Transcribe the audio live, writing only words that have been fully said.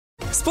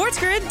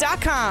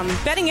SportsGrid.com.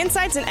 Betting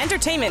insights and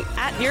entertainment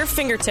at your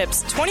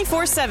fingertips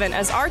 24/7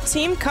 as our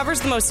team covers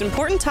the most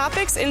important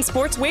topics in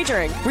sports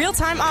wagering.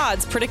 Real-time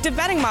odds, predictive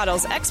betting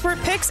models, expert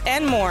picks,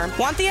 and more.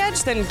 Want the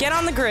edge? Then get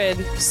on the grid.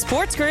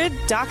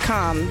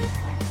 SportsGrid.com.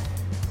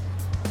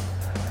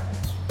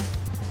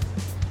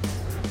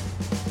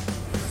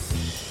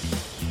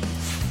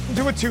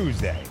 To a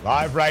Tuesday,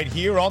 live right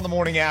here on the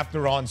morning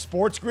after on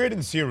Sports Grid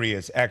and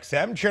Sirius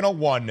XM, channel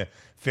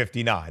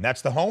 159.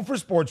 That's the home for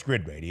Sports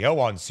Grid Radio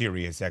on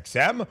Sirius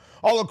XM,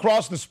 all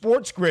across the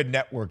Sports Grid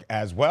network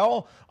as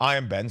well. I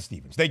am Ben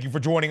Stevens. Thank you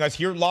for joining us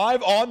here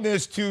live on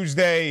this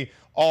Tuesday,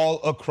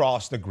 all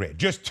across the grid.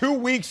 Just 2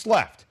 weeks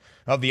left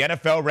of the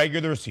NFL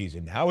regular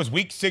season now as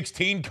Week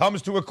 16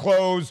 comes to a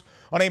close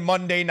on a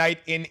Monday night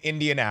in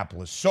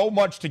Indianapolis. So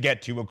much to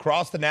get to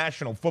across the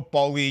National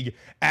Football League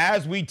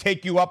as we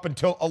take you up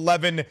until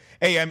 11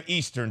 a.m.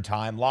 Eastern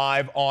time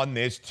live on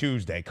this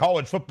Tuesday.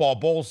 College football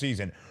bowl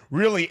season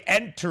really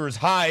enters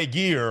high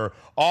gear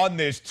on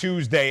this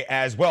Tuesday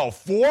as well.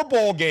 4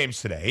 bowl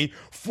games today,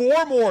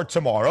 4 more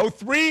tomorrow,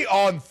 3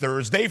 on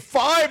Thursday,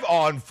 5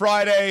 on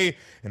Friday,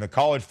 and the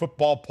college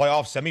football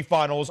playoff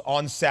semifinals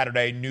on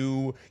Saturday,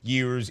 New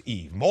Year's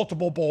Eve.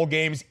 Multiple bowl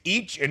games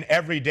each and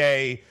every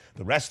day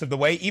the rest of the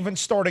way, even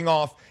starting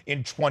off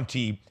in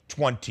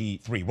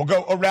 2023. We'll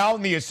go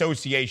around the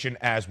association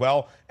as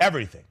well.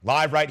 Everything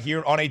live right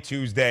here on a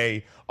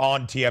Tuesday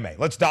on TMA.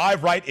 Let's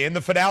dive right in.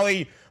 The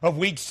finale of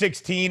Week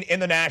 16 in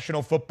the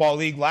National Football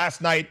League last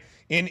night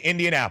in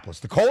Indianapolis.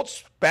 The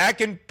Colts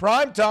back in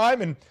prime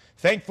time, and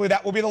thankfully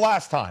that will be the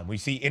last time we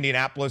see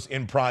Indianapolis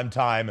in prime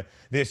time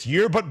this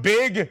year. But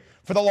big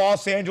for the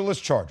Los Angeles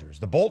Chargers.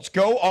 The Bolts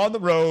go on the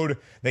road.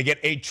 They get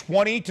a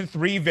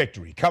 20-3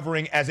 victory,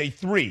 covering as a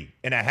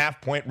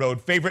 3.5-point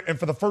road favorite. And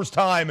for the first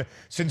time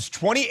since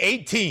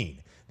 2018,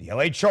 the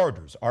LA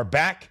Chargers are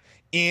back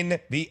in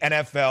the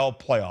NFL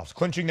playoffs,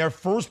 clinching their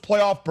first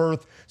playoff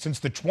berth since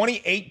the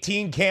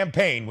 2018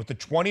 campaign with the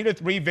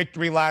 20-3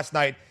 victory last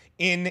night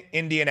in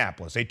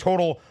Indianapolis. A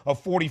total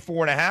of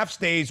 44.5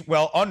 stays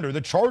well under.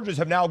 The Chargers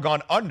have now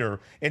gone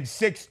under in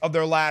 6 of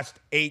their last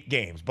 8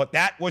 games. But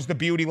that was the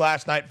beauty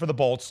last night for the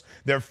Bolts.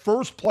 Their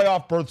first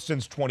playoff berth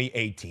since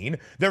 2018.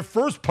 Their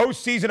first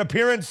postseason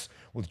appearance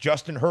with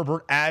Justin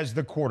Herbert as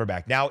the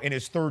quarterback, now in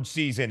his 3rd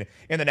season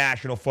in the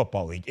National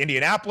Football League.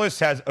 Indianapolis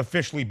has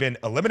officially been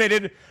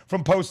eliminated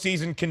from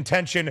postseason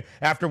contention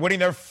after winning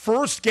their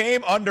first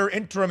game under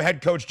interim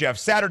head coach Jeff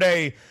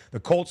Saturday.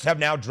 The Colts have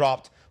now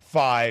dropped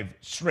 5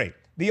 straight.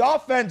 The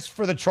offense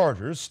for the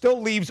Chargers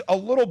still leaves a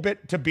little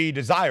bit to be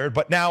desired,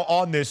 but now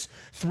on this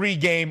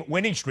 3-game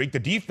winning streak, the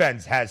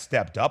defense has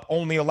stepped up,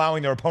 only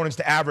allowing their opponents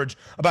to average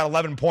about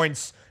 11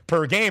 points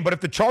per game. But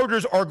if the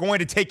Chargers are going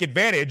to take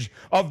advantage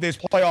of this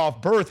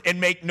playoff berth and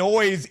make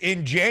noise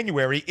in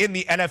January in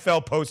the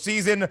NFL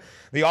postseason,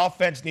 the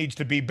offense needs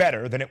to be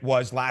better than it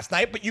was last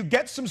night. But you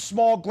get some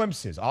small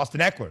glimpses. Austin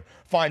Eckler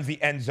finds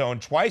the end zone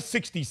twice,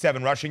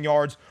 67 rushing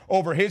yards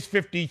over his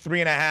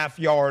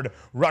 53.5-yard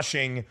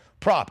rushing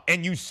prop.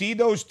 And you see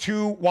those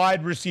 2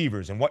 wide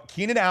receivers and what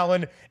Keenan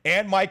Allen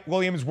and Mike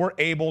Williams were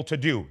able to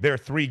do. Their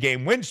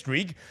 3-game win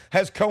streak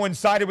has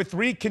coincided with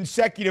 3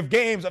 consecutive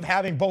games of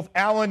having both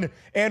Allen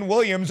and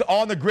Williams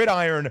on the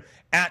gridiron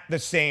at the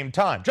same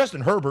time.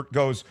 Justin Herbert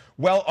goes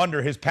well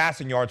under his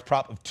passing yards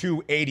prop of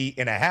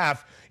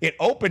 280.5. It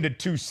opened at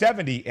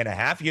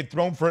 270.5. He had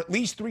thrown for at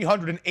least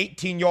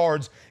 318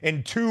 yards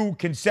in 2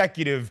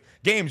 consecutive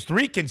games,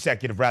 3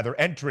 consecutive rather,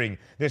 entering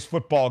this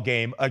football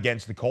game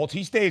against the Colts.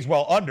 He stays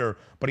well under,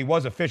 but he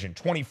was efficient,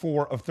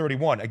 24 of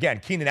 31. Again,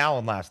 Keenan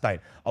Allen last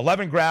night,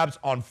 11 grabs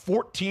on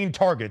 14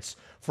 targets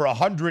for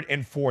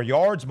 104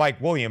 yards. Mike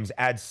Williams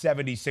adds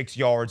 76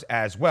 yards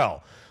as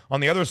well.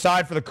 On the other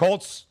side for the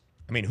Colts,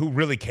 I mean, who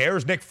really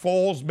cares? Nick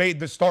Foles made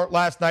the start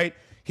last night.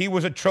 He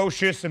was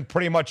atrocious in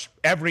pretty much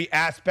every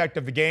aspect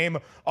of the game,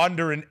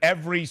 under in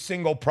every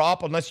single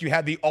prop, unless you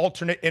had the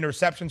alternate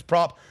interceptions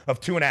prop of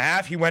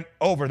 2.5. He went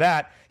over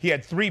that. He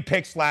had 3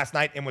 picks last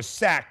night and was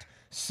sacked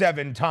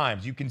 7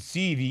 times. You can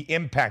see the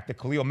impact that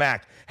Khalil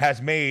Mack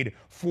has made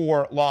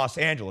for Los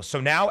Angeles.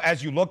 So now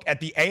as you look at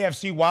the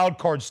AFC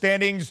wildcard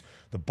standings,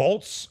 the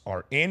Bolts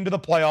are into the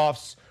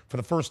playoffs for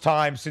the first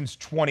time since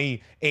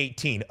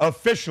 2018,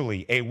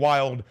 officially a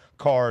wild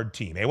card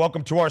team. Hey,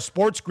 welcome to our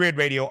Sports Grid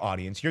Radio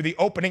audience. Here, the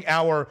opening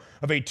hour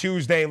of a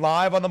Tuesday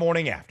live on the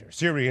morning after.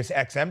 Sirius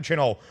XM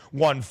channel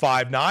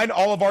 159.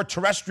 All of our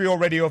terrestrial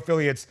radio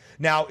affiliates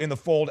now in the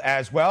fold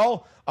as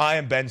well. I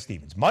am Ben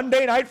Stevens.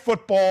 Monday Night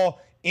Football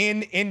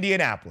in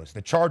Indianapolis.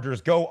 The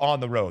Chargers go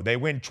on the road. They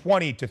win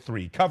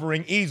 20-3,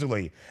 covering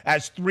easily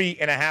as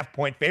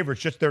 3.5-point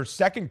favorites. Just their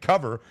second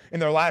cover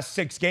in their last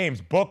 6 games,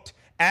 booked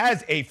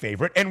as a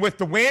favorite. And with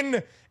the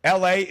win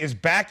LA is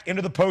back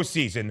into the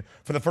postseason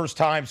for the first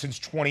time since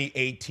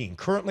 2018.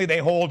 Currently, they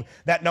hold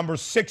that number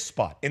 6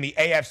 spot in the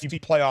AFC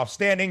playoff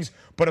standings,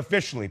 but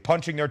officially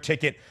punching their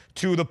ticket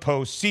to the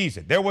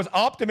postseason. There was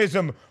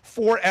optimism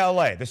for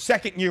LA, the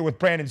second year with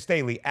Brandon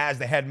Staley as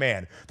the head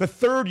man, the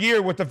third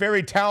year with the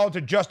very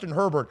talented Justin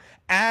Herbert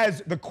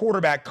as the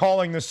quarterback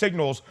calling the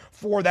signals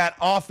for that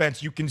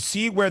offense. You can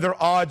see where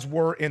their odds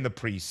were in the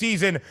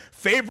preseason.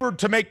 Favored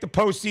to make the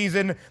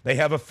postseason, they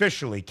have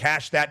officially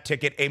cashed that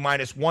ticket, a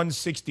minus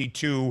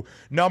 162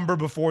 number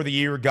before the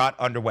year got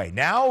underway.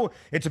 Now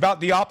it's about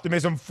the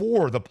optimism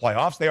for the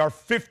playoffs. They are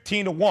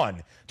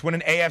 15-1 to win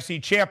an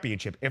AFC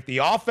championship. If the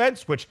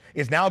offense, which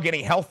is now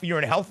getting healthier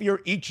and healthier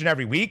each and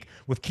every week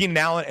with Keenan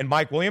Allen and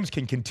Mike Williams,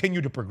 can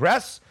continue to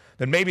progress,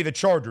 then maybe the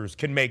Chargers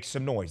can make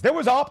some noise. There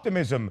was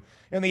optimism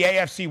in the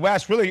AFC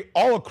West really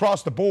all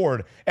across the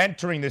board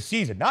entering this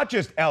season. Not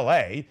just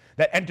LA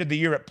that entered the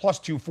year at plus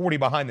 240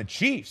 behind the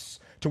Chiefs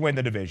to win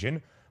the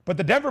division, but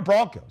the Denver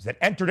Broncos that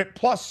entered at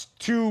plus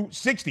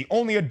 260,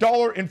 only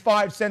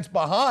 $1.05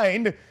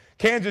 behind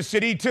Kansas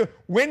City to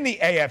win the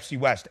AFC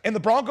West. And the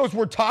Broncos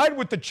were tied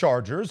with the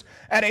Chargers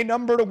at a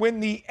number to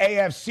win the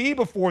AFC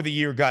before the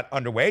year got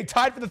underway,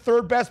 tied for the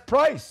third best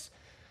price.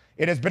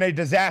 It has been a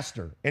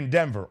disaster in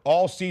Denver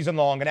all season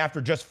long, and after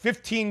just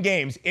 15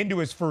 games into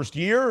his first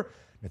year,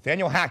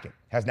 Nathaniel Hackett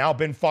has now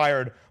been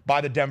fired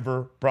by the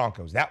Denver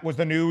Broncos. That was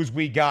the news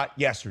we got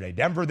yesterday.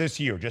 Denver this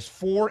year, just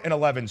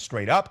 4-11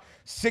 straight up,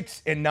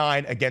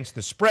 6-9 against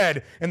the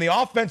spread. And the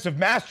offensive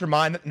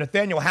mastermind that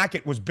Nathaniel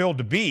Hackett was billed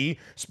to be,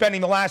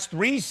 spending the last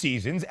 3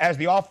 seasons as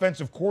the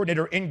offensive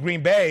coordinator in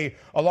Green Bay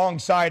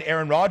alongside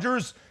Aaron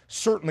Rodgers,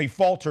 certainly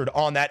faltered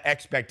on that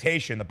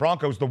expectation. The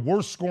Broncos, the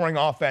worst scoring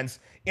offense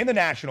in the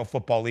National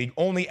Football League,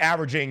 only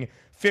averaging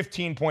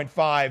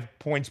 15.5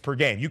 points per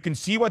game. You can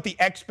see what the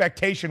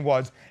expectation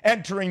was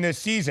entering this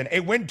season. A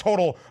win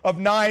total of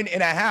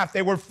 9.5.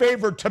 They were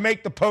favored to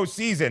make the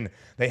postseason.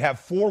 They have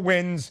 4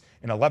 wins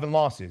and 11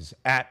 losses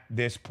at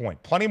this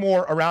point. Plenty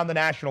more around the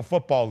National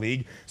Football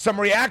League. Some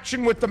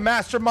reaction with the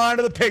mastermind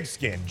of the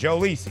pigskin, Joe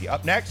Lisi,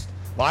 up next,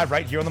 live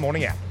right here on the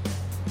Morning After.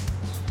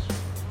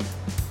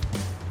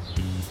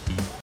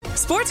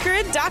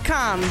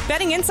 SportsGrid.com.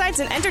 Betting insights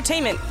and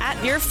entertainment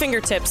at your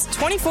fingertips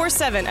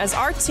 24/7 as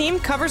our team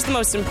covers the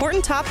most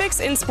important topics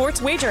in sports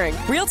wagering.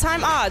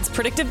 Real-time odds,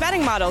 predictive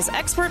betting models,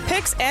 expert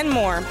picks, and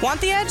more. Want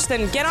the edge?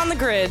 Then get on the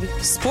grid.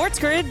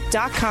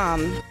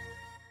 SportsGrid.com.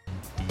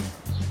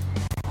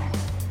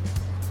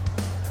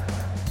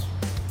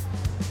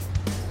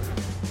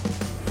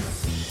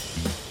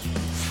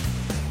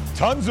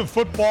 Tons of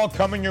football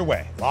coming your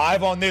way.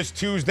 Live on this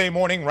Tuesday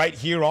morning, right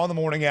here on the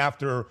Morning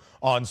After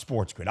on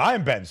Sports Grid. I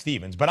am Ben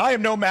Stevens, but I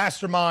am no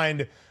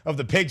mastermind of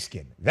the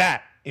pigskin.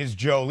 That is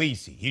Joe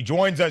Lisi. He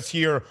joins us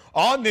here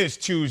on this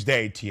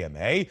Tuesday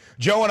TMA.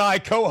 Joe and I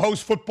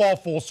co-host Football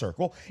Full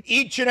Circle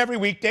each and every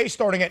weekday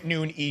starting at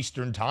noon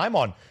Eastern time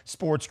on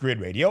Sports Grid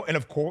Radio. And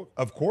of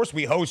course,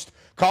 we host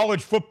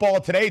College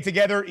Football Today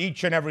together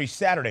each and every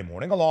Saturday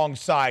morning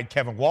alongside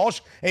Kevin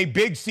Walsh. A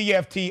big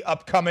CFT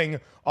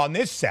upcoming on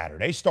this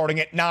Saturday starting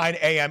at 9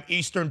 a.m.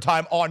 Eastern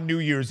time on New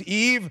Year's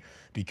Eve,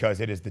 because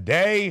it is the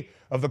day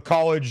of the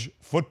college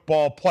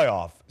football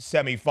playoff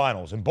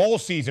semifinals. And bowl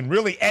season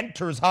really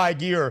enters high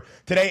gear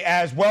today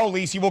as well.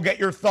 Lisi, we'll get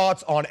your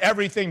thoughts on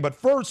everything. But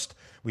first,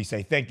 we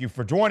say thank you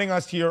for joining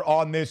us here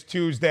on this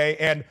Tuesday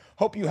and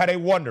hope you had a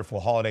wonderful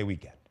holiday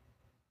weekend.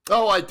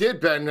 Oh, I did,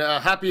 Ben.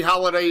 Happy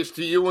holidays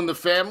to you and the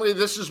family.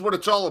 This is what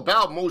it's all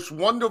about. Most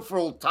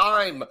wonderful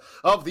time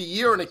of the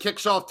year, and it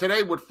kicks off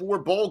today with 4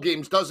 bowl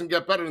games. Doesn't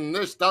get better than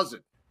this, does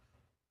it?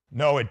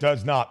 No, it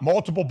does not.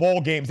 Multiple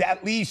bowl games,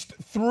 at least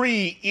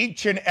 3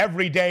 each and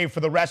every day for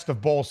the rest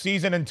of bowl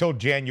season until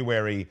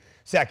January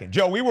 2nd.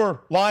 Joe, we were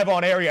live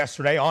on air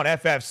yesterday on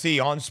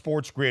FFC on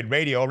Sports Grid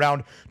Radio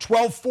around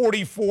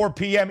 12:44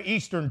 p.m.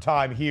 Eastern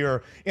time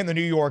here in the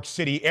New York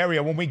City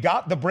area when we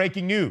got the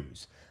breaking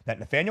news that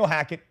Nathaniel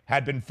Hackett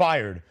had been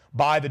fired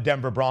by the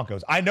Denver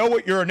Broncos. I know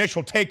what your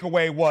initial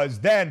takeaway was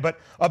then, but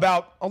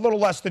about a little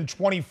less than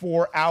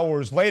 24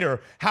 hours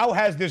later, how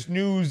has this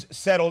news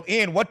settled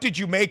in? What did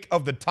you make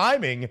of the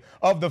timing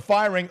of the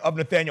firing of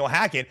Nathaniel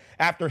Hackett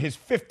after his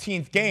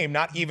 15th game,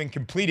 not even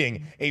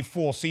completing a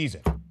full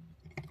season?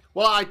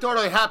 Well, I thought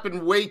it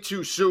happened way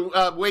too soon,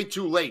 way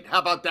too late. How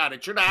about that?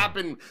 It should have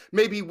happened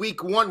maybe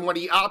week 1 when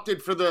he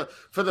opted for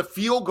the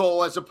field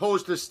goal as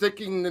opposed to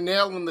sticking the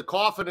nail in the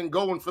coffin and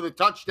going for the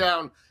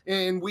touchdown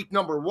in week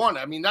number 1.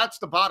 I mean, that's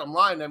the bottom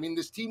line. I mean,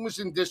 this team was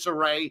in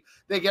disarray.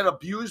 They get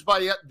abused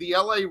by the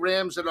LA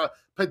Rams and a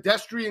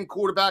pedestrian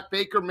quarterback,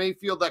 Baker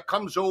Mayfield, that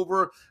comes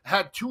over,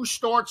 had 2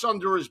 starts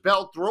under his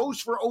belt, throws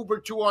for over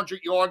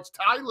 200 yards.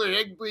 Tyler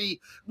Higbee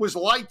was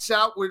lights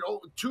out with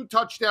 2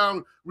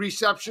 touchdown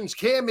receptions.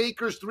 Cam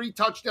Akers, 3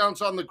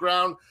 touchdowns on the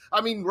ground.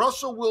 I mean,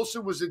 Russell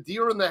Wilson was a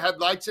deer in the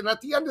headlights. And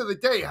at the end of the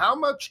day, how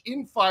much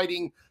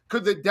infighting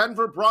could the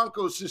Denver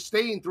Broncos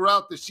sustain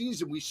throughout the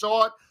season? We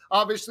saw it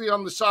obviously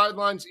on the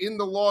sidelines in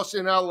the loss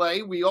in LA.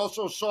 We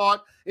also saw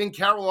it in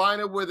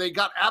Carolina where they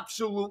got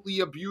absolutely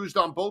abused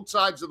on both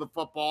sides of the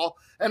football.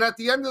 And at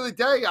the end of the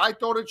day, I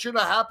thought it should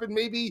have happened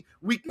maybe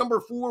week number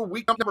 4,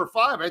 week number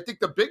 5. I think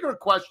the bigger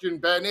question,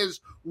 Ben, is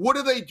what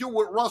do they do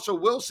with Russell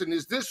Wilson?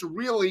 Is this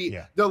really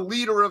the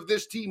leader of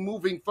this team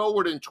moving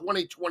forward in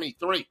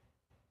 2023?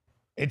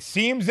 It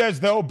seems as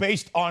though,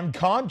 based on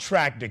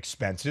contract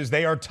expenses,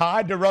 they are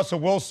tied to Russell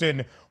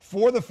Wilson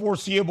for the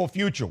foreseeable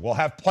future. We'll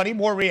have plenty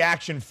more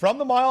reaction from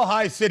the Mile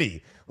High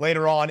City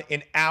later on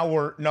in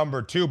hour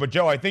number 2. But,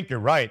 Joe, I think you're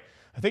right.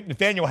 I think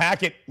Nathaniel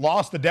Hackett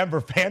lost the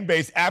Denver fan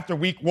base after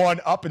week 1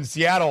 up in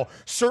Seattle,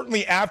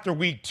 certainly after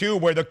week 2,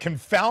 where the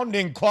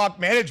confounding clock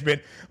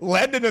management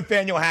led to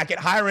Nathaniel Hackett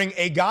hiring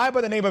a guy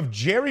by the name of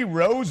Jerry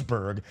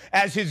Roseberg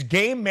as his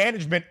game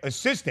management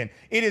assistant.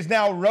 It is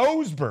now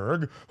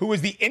Roseberg who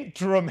is the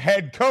interim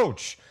head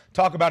coach.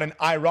 Talk about an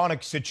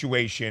ironic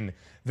situation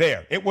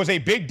there. It was a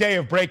big day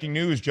of breaking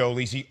news, Joe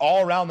Lisi,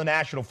 all around the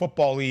National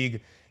Football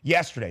League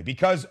yesterday,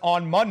 because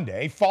on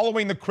Monday,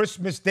 following the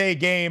Christmas Day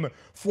game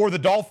for the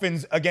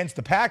Dolphins against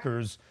the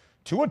Packers,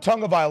 Tua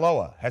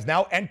Tagovailoa has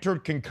now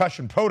entered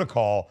concussion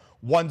protocol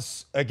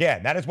once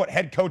again. That is what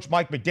head coach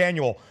Mike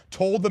McDaniel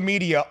told the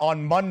media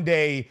on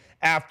Monday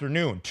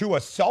afternoon. Tua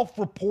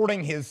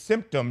self-reporting his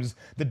symptoms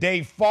the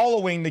day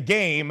following the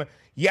game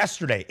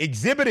yesterday,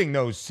 exhibiting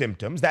those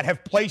symptoms that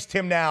have placed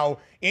him now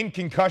in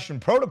concussion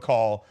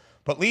protocol.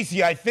 But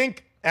Lisi, I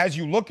think as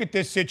you look at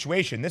this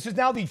situation, this is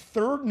now the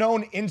 3rd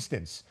known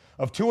instance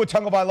of Tua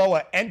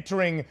Tagovailoa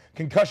entering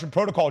concussion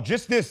protocol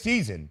just this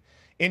season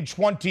in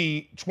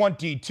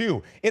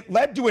 2022. It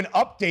led to an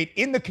update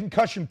in the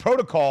concussion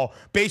protocol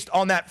based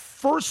on that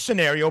first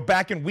scenario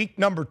back in week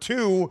number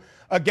 2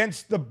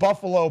 against the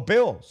Buffalo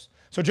Bills.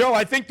 So, Joe,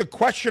 I think the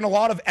question a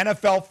lot of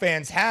NFL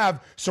fans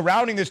have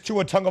surrounding this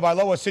Tua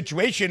Tagovailoa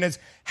situation is,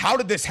 how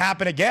did this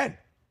happen again?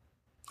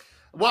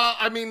 Well,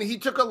 I mean, he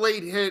took a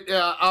late hit,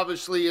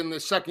 obviously, in the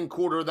second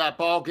quarter of that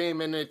ball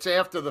game, and it's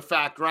after the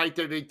fact, right,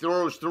 that he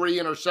throws 3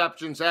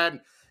 interceptions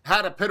and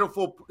had a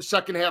pitiful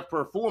second half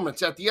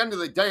performance. At the end of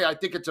the day, I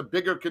think it's a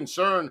bigger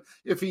concern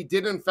if he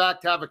did in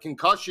fact have a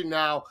concussion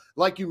now,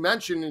 like you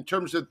mentioned, in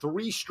terms of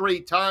 3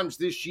 straight times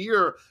this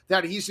year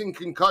that he's in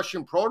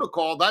concussion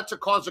protocol. That's a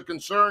cause of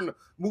concern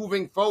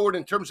moving forward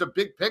in terms of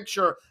big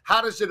picture.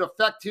 How does it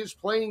affect his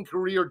playing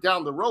career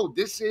down the road?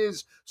 This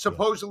is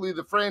supposedly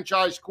the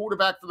franchise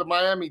quarterback for the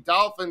Miami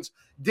Dolphins.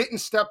 Didn't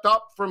step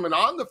up from an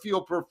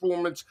on-the-field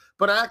performance,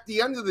 but at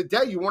the end of the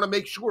day, you want to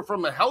make sure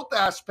from a health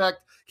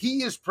aspect,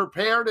 he is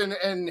prepared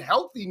and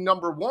healthy,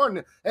 number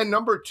 1. And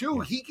number 2,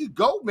 he could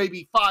go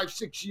maybe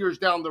 5-6 years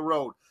down the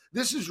road.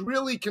 This is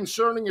really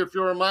concerning if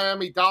you're a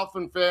Miami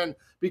Dolphin fan,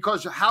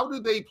 because how do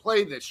they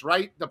play this,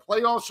 right? The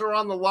playoffs are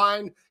on the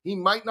line. He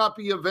might not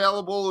be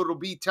available. It'll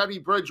be Teddy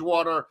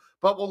Bridgewater,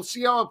 but we'll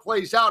see how it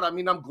plays out. I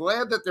mean, I'm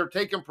glad that they're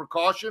taking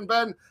precaution,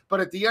 Ben, but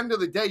at the end of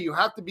the day, you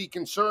have to be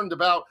concerned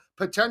about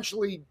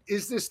potentially,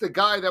 is this the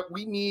guy that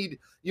we need,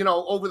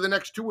 over the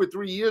next 2 or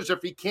 3 years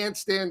if he can't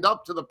stand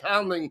up to the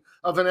pounding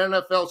of an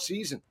NFL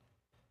season?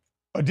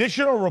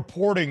 Additional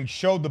reporting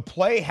showed the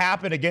play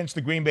happened against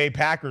the Green Bay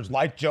Packers,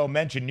 like Joe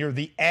mentioned, near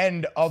the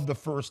end of the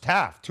first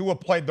half. Tua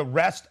played the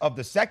rest of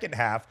the second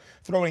half,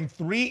 throwing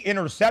 3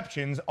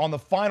 interceptions on the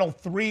final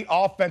 3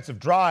 offensive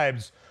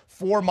drives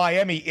for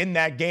Miami in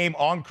that game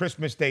on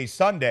Christmas Day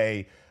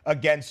Sunday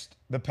against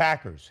the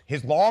Packers.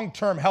 His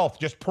long-term health,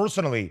 just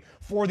personally,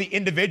 for the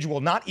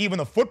individual, not even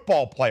the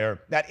football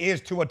player that is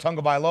Tua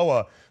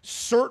Tagovailoa,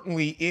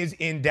 certainly is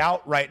in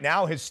doubt right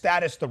now. His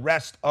status the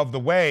rest of the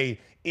way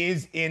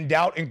is in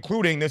doubt,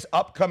 including this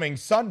upcoming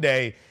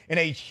Sunday in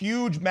a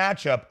huge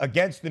matchup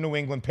against the New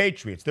England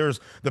Patriots.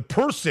 There's the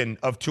person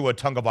of Tua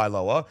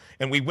Tagovailoa,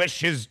 and we wish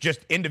his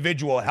just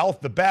individual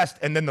health the best,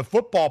 and then the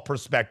football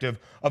perspective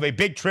of a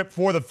big trip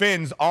for the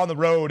Fins on the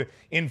road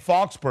in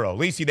Foxborough.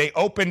 Lisi, they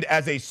opened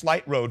as a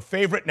slight road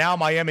favorite. Now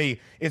Miami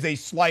is a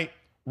slight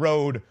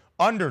road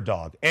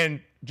underdog.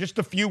 And just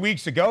a few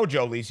weeks ago,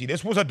 Joe Lisi,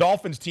 this was a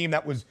Dolphins team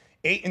that was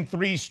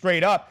 8-3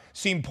 straight up,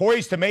 seemed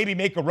poised to maybe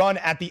make a run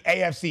at the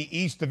AFC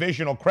East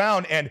divisional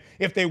crown. And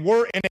if they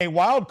were in a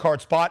wild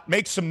card spot,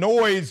 make some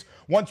noise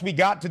once we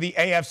got to the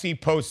AFC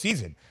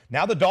postseason.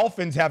 Now the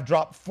Dolphins have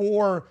dropped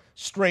 4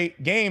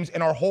 straight games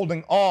and are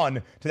holding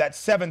on to that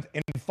 7th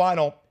and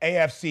final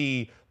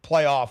AFC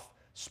playoff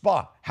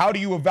spot. How do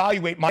you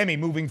evaluate Miami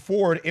moving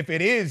forward if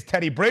it is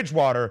Teddy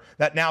Bridgewater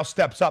that now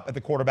steps up at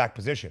the quarterback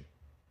position?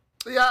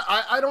 Yeah,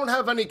 I don't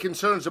have any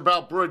concerns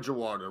about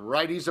Bridgewater,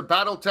 right? He's a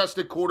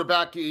battle-tested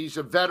quarterback. He's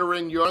a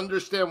veteran. You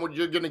understand what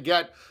you're going to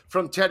get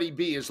from Teddy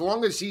B. As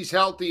long as he's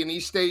healthy and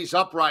he stays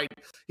upright,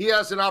 he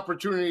has an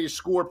opportunity to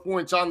score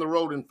points on the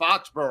road in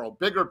Foxborough.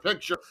 Bigger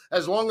picture,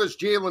 as long as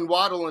Jalen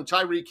Waddle and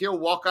Tyreek Hill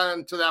walk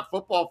onto that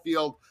football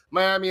field,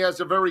 Miami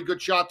has a very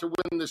good shot to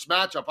win this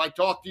matchup. I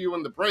talked to you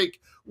in the break.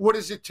 What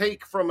does it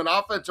take from an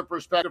offensive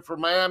perspective for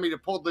Miami to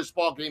pull this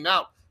ball game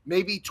out?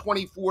 maybe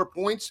 24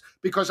 points,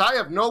 because I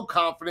have no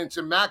confidence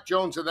in Mac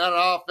Jones and that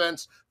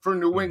offense for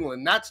New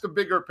England. That's the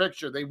bigger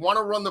picture. They want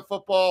to run the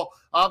football,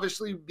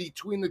 obviously,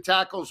 between the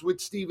tackles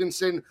with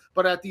Stevenson.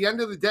 But at the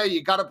end of the day,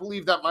 you got to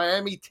believe that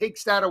Miami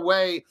takes that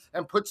away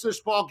and puts this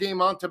ball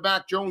game onto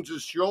Mac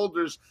Jones's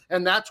shoulders.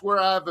 And that's where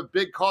I have a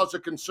big cause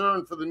of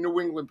concern for the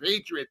New England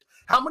Patriots.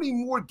 How many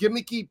more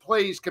gimmicky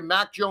plays can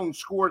Mac Jones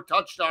score a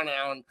touchdown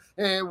on?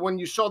 And when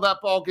you saw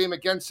that ball game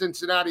against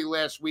Cincinnati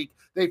last week,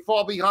 they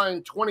fall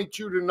behind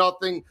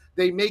 22-0.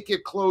 They make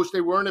it close.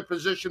 They were in a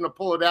position to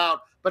pull it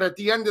out. But at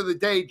the end of the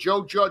day,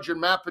 Joe Judge and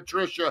Matt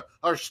Patricia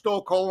are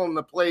still calling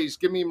the plays.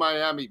 Give me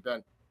Miami,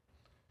 Ben.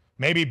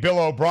 Maybe Bill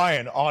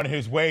O'Brien on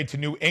his way to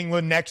New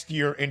England next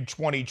year in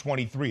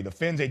 2023. The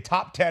Finns, a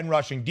top 10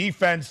 rushing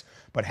defense,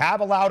 but have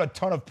allowed a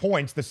ton of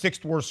points, the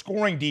sixth worst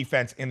scoring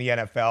defense in the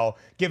NFL,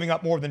 giving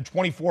up more than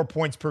 24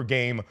 points per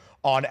game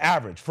on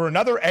average. For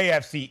another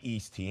AFC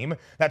East team,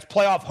 that's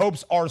playoff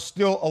hopes are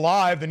still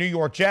alive, the New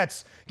York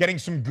Jets, getting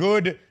some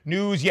good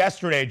news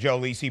yesterday, Joe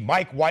Lisi.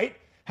 Mike White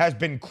has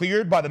been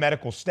cleared by the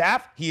medical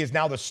staff. He is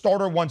now the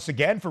starter once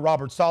again for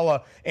Robert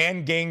Saleh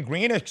and Gang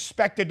Green,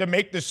 expected to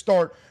make the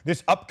start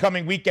this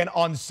upcoming weekend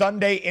on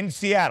Sunday in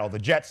Seattle. The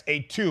Jets,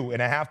 a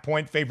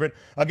 2.5-point favorite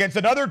against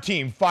another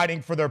team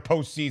fighting for their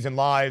postseason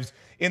lives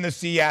in the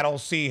Seattle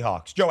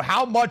Seahawks. Joe,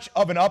 how much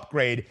of an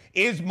upgrade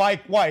is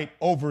Mike White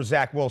over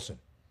Zach Wilson?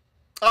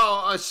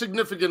 Oh, a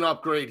significant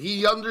upgrade.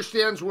 He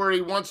understands where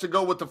he wants to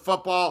go with the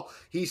football.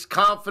 He's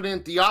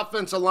confident. The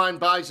offensive line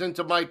buys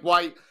into Mike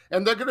White,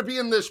 and they're going to be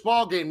in this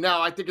ball game.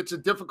 Now, I think it's a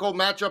difficult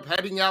matchup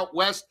heading out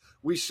west.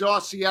 We saw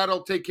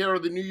Seattle take care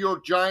of the New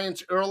York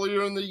Giants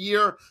earlier in the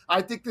year.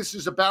 I think this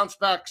is a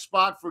bounce-back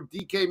spot for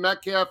DK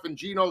Metcalf and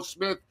Geno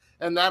Smith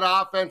and that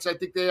offense. I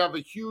think they have a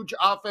huge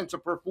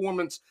offensive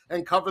performance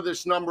and cover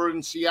this number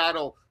in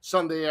Seattle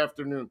Sunday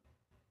afternoon.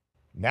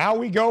 Now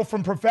we go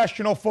from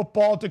professional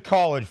football to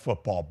college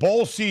football.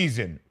 Bowl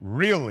season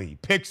really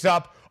picks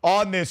up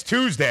on this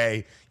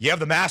Tuesday. You have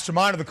the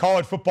mastermind of the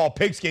college football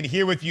pigskin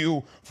here with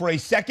you for a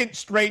second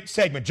straight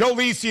segment. Joe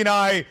Lisi and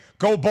I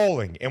go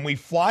bowling, and we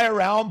fly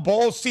around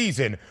bowl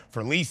season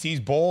for Lisi's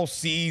Bowl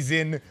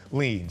Season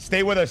Lean.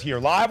 Stay with us here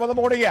live on the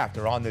morning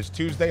after on this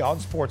Tuesday on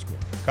Sports Grid.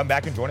 Come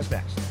back and join us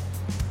next.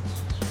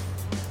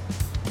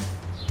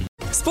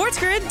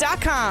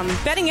 SportsGrid.com.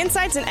 Betting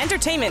insights and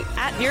entertainment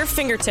at your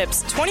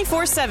fingertips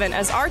 24/7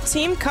 as our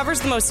team covers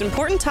the most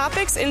important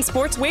topics in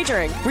sports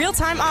wagering.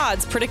 Real-time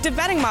odds, predictive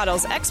betting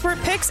models, expert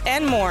picks,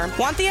 and more.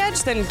 Want the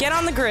edge? Then get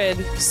on the grid.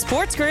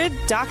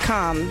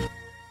 SportsGrid.com.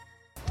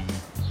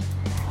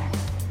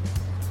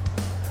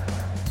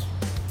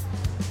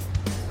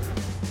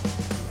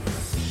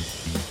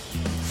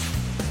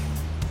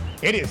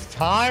 It is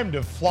time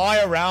to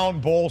fly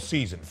around bowl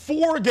season.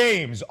 4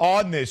 games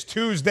on this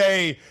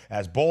Tuesday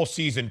as bowl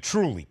season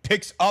truly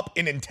picks up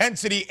in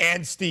intensity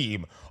and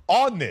steam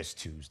on this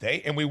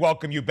Tuesday. And we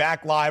welcome you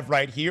back live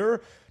right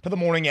here to the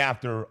morning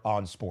after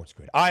on Sports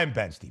Grid. I am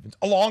Ben Stevens,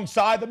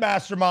 alongside the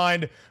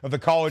mastermind of the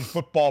college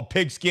football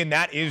pigskin.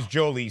 That is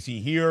Joe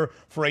Lisi, here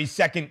for a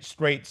second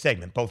straight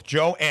segment. Both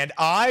Joe and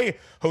I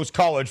host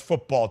college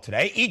football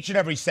today, each and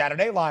every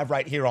Saturday, live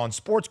right here on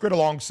Sports Grid,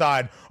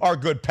 alongside our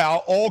good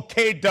pal, old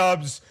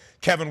K-Dubs,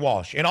 Kevin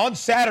Walsh. And on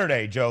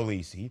Saturday, Joe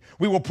Lisi,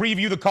 we will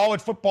preview the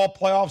college football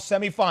playoff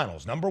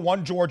semifinals. Number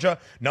 1, Georgia.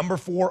 Number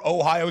 4,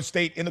 Ohio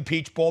State in the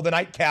Peach Bowl, the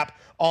nightcap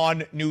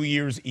on New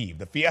Year's Eve.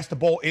 The Fiesta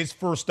Bowl is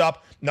first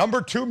up.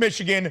 Number 2,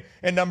 Michigan,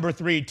 and number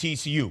 3,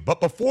 TCU. But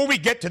before we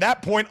get to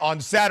that point on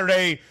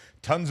Saturday,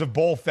 tons of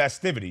bowl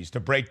festivities to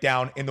break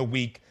down in the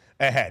week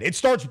ahead. It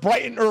starts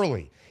bright and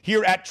early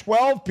here at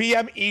 12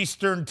 p.m.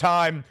 Eastern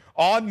Time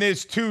on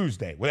this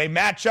Tuesday with a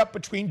matchup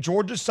between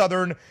Georgia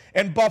Southern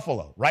and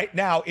Buffalo. Right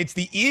now, it's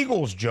the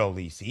Eagles, Joe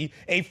Lisi,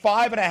 a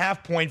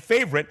 5.5-point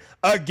favorite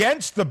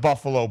against the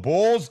Buffalo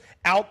Bulls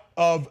out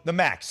of the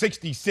MAC.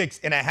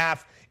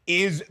 66.5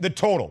 is the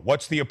total.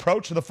 What's the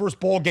approach to the first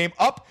bowl game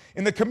up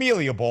in the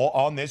Camellia Bowl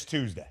on this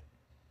Tuesday?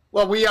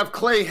 Well, we have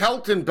Clay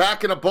Helton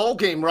back in a bowl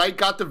game, right?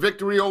 Got the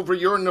victory over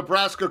your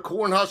Nebraska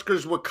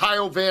Cornhuskers with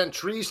Kyle Van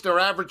Treese. They're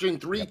averaging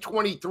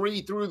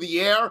 323 through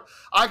the air.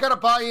 I got to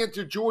buy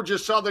into Georgia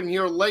Southern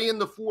here, laying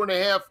the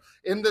 4.5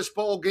 in this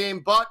bowl game.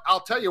 But I'll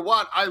tell you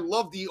what, I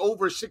love the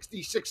over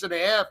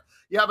 66.5.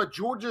 You have a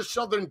Georgia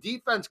Southern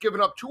defense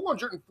giving up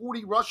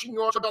 240 rushing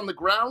yards on the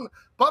ground.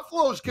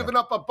 Buffalo's giving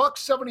up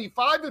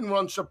 $175 in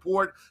run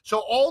support. So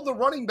all the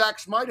running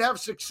backs might have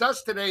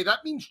success today.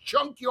 That means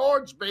chunk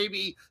yards,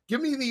 baby.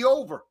 Give me the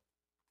over.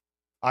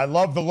 I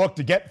love the look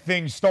to get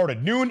things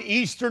started. Noon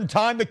Eastern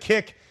time to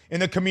kick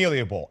in the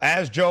Camellia Bowl.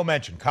 As Joe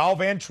mentioned, Kyle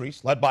Van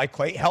Treese, led by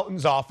Clay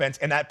Helton's offense,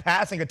 and that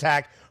passing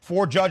attack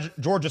for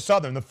Georgia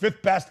Southern, the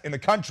 5th best in the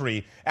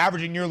country,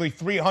 averaging nearly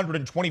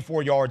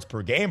 324 yards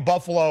per game.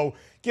 Buffalo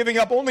giving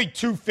up only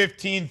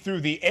 215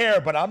 through the air,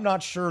 but I'm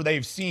not sure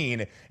they've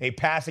seen a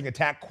passing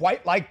attack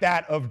quite like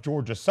that of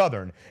Georgia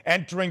Southern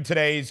entering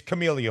today's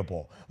Camellia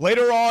Bowl.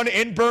 Later on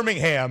in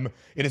Birmingham,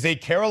 it is a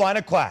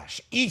Carolina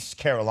clash. East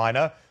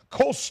Carolina,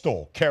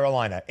 Coastal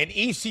Carolina, and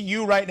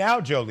ECU right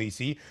now, Joe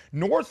Lisi,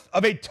 north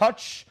of a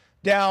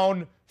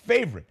touchdown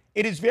favorite.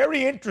 It is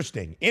very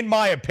interesting, in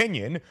my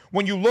opinion,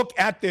 when you look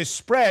at this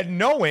spread,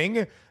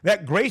 knowing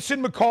that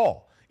Grayson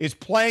McCall is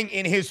playing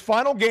in his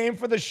final game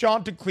for the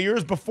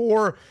Chanticleers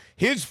before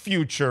his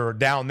future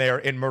down there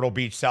in Myrtle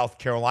Beach, South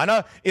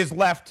Carolina, is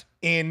left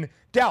in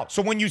doubt.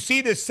 So when you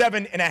see this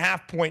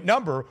 7.5 point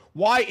number,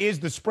 why is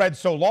the spread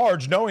so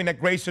large, knowing that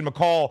Grayson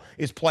McCall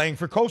is playing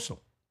for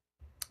Coastal?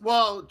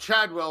 Well,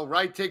 Chadwell,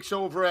 right, takes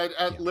over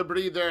at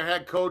Liberty, their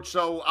head coach.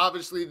 So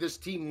obviously this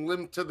team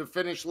limped to the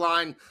finish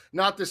line.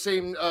 Not the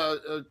same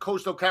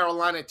Coastal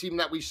Carolina team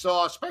that we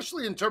saw,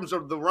 especially in terms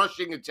of the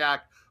rushing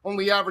attack.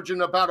 Only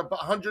averaging about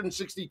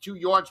 162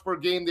 yards per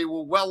game. They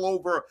were well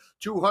over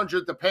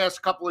 200 the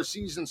past couple of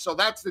seasons. So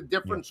that's the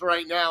difference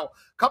right now.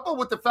 Coupled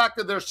with the fact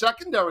that their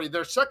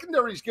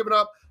secondary's given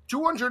up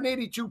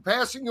 282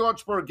 passing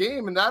yards per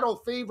game, and that'll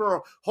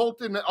favor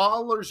Holton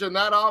Ahlers and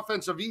that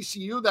offense of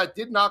ECU that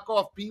did knock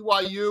off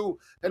BYU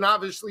and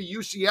obviously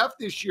UCF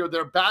this year.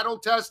 They're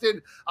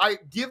battle-tested. I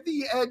give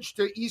the edge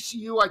to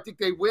ECU. I think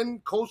they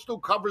win. Coastal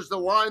covers the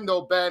line,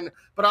 though, Ben.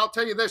 But I'll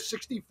tell you this,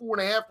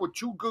 64.5 with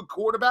two good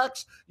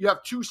quarterbacks. You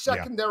have two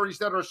secondaries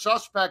that are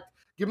suspect.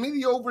 Give me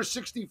the over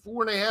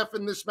 64.5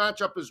 in this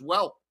matchup as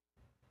well.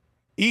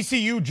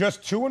 ECU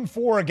just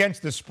 2-4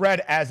 against the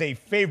spread as a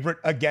favorite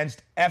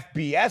against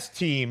FBS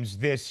teams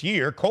this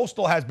year.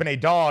 Coastal has been a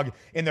dog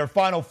in their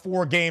final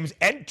 4 games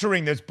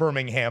entering this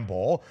Birmingham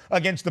Bowl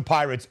against the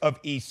Pirates of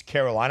East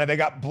Carolina. They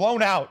got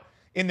blown out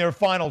in their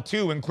final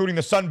 2, including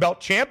the Sun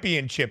Belt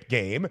Championship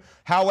game.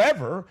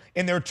 However,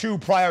 in their 2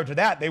 prior to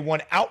that, they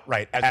won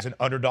outright as an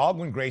underdog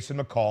when Grayson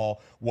McCall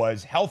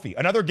was healthy.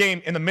 Another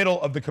game in the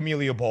middle of the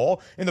Camellia Bowl,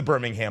 in the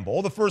Birmingham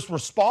Bowl, the First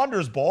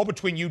Responders Bowl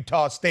between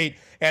Utah State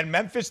and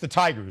Memphis. The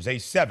Tigers, a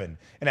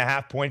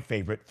 7.5 point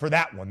favorite for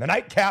that one. The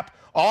nightcap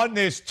on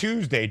this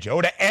Tuesday, Joe,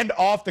 to end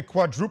off the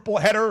quadruple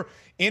header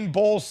in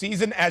bowl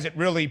season as it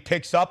really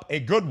picks up, a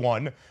good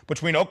one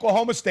between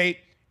Oklahoma State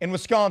in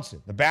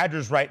Wisconsin. The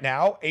Badgers right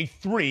now, a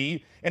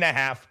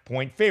 3.5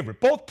 point favorite.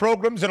 Both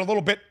programs in a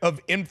little bit of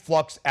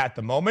influx at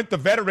the moment. The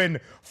veteran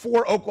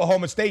for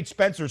Oklahoma State,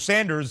 Spencer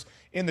Sanders,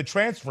 in the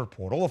transfer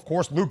portal. Of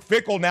course, Luke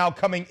Fickell now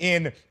coming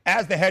in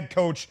as the head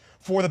coach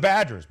for the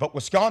Badgers. But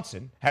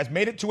Wisconsin has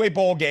made it to a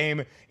bowl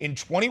game in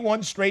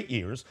 21 straight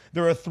years.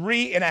 They're a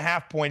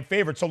 3.5 point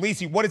favorite. So,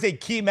 Lisi, what is a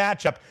key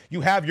matchup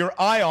you have your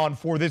eye on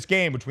for this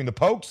game between the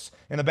Pokes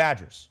and the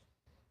Badgers?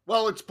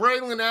 Well, it's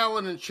Braylon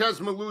Allen and Chez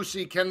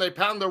Mellusi. Can they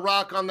pound the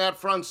rock on that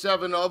front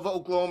 7 of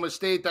Oklahoma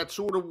State that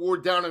sort of wore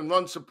down in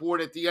run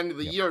support at the end of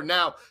the year?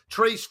 Now,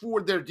 Trace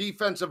Ford, their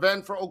defensive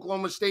end for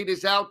Oklahoma State,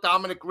 is out.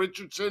 Dominic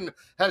Richardson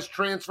has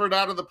transferred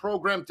out of the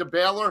program to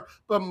Baylor.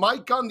 But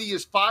Mike Gundy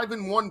is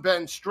 5-1,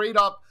 Ben, straight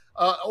up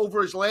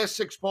over his last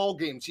 6 bowl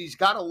games. He's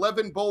got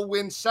 11 bowl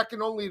wins,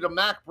 second only to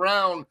Mac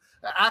Brown,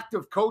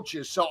 active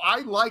coaches. So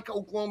I like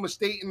Oklahoma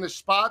State in the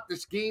spot.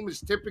 This game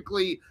is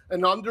typically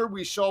an under.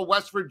 We saw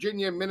West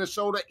Virginia and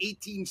Minnesota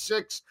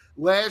 18-6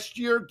 last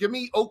year. Give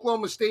me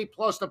Oklahoma State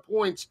plus the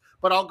points,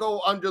 but I'll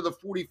go under the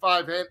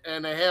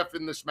 45.5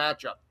 in this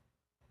matchup.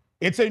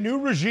 It's a new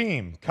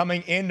regime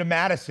coming into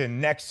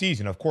Madison next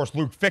season. Of course,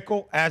 Luke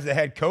Fickell as the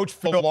head coach.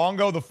 Phil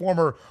Longo, the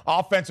former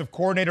offensive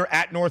coordinator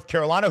at North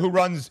Carolina, who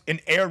runs an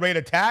air raid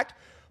attack.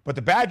 But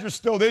the Badgers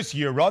still this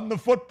year run the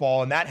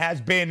football, and that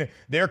has been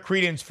their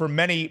credence for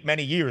many,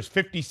 many years.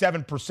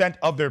 57%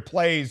 of their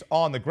plays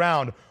on the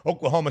ground.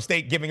 Oklahoma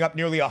State giving up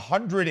nearly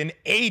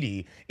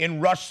 180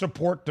 in rush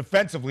support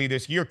defensively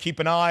this year. Keep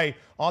an eye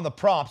on the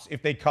props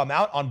if they come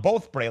out on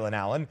both Braylon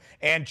Allen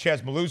and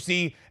Chez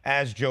Mellusi,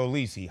 as Joe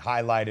Lisi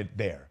highlighted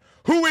there.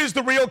 Who is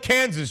the real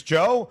Kansas,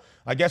 Joe?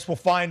 I guess we'll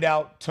find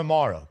out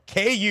tomorrow.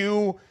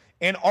 KU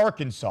and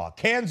Arkansas.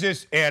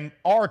 Kansas and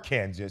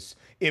Arkansas,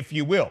 if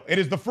you will. It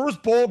is the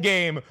first bowl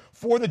game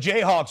for the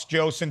Jayhawks,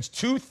 Joe, since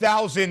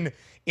 2008.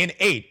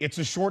 It's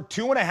a short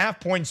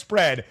 2.5 point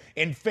spread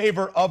in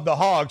favor of the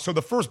Hogs. So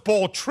the first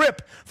bowl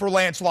trip for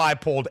Lance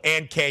Leipold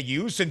and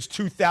KU since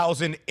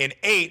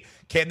 2008.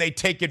 Can they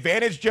take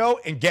advantage, Joe,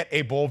 and get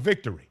a bowl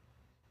victory?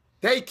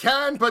 They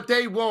can, but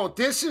they won't.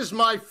 This is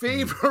my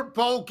favorite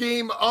bowl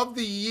game of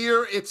the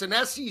year. It's an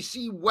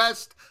SEC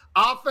West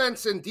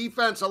offense and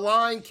defense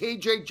line.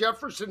 KJ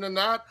Jefferson and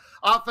that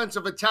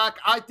offensive attack,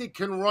 I think,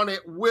 can run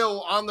at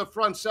will on the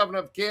front 7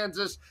 of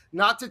Kansas.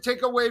 Not to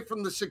take away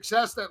from the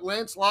success that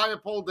Lance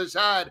Leipold has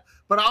had,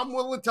 but I'm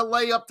willing to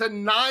lay up to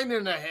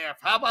 9.5.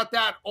 How about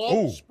that?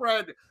 All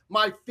spread.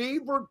 My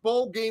favorite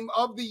bowl game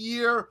of the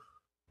year.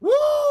 Woo!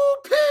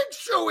 Pig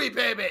suey,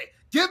 baby.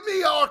 Give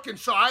me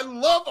Arkansas. I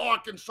love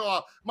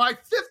Arkansas. My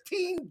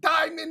 15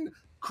 diamond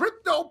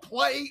crypto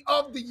play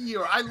of the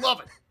year. I love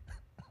it.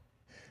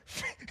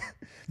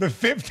 the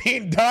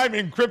 15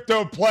 Diamond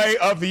Crypto Play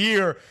of the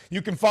Year.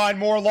 You can find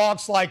more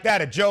locks like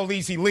that at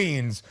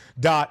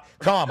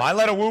joelisileans.com. I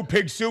let a Woo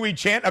Pig Suey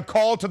chant a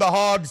call to the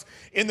Hogs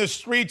in the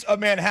streets of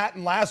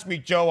Manhattan last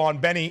week, Joe, on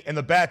Benny and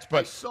the Bets.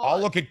 But I'll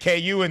look at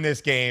KU in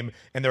this game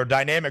and their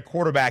dynamic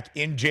quarterback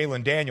in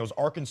Jalen Daniels.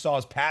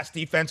 Arkansas's pass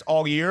defense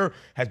all year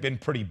has been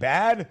pretty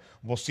bad.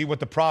 We'll see what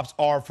the props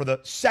are for the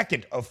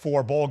second of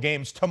 4 bowl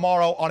games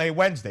tomorrow on a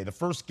Wednesday. The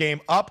first game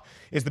up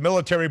is the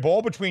Military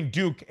Bowl between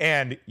Duke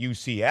and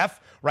UCF.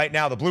 Right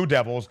now, the Blue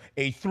Devils,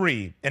 a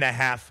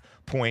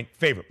 3.5-point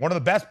favorite. One of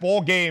the best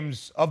bowl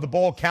games of the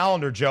bowl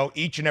calendar, Joe,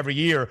 each and every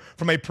year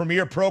from a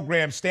premier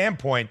program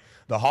standpoint,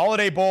 the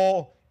Holiday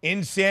Bowl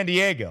in San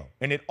Diego.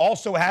 And it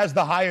also has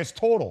the highest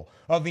total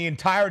of the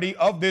entirety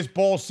of this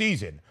bowl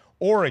season.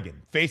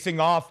 Oregon facing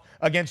off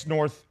against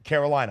North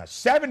Carolina.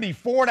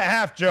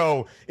 74.5,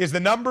 Joe, is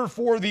the number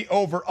for the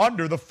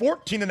over-under. The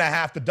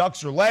 14.5 the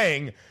Ducks are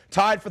laying,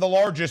 tied for the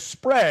largest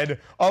spread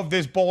of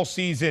this bowl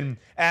season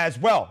as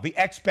well. The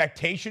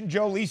expectation,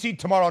 Joe Lisi,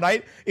 tomorrow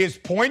night is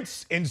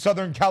points in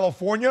Southern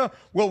California.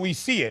 Will we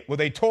see it with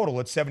a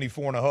total at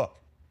 74.5?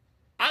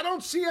 I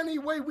don't see any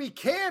way we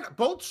can.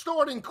 Both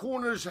starting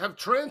corners have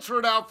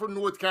transferred out from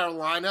North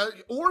Carolina.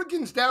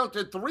 Oregon's down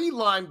to 3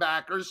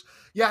 linebackers.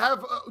 You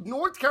have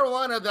North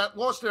Carolina that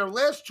lost their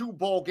last 2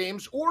 bowl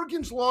games.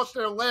 Oregon's lost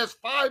their last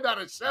 5 out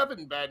of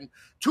 7, Ben.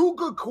 2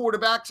 good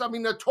quarterbacks. I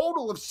mean, a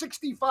total of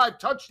 65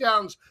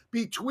 touchdowns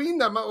between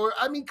them.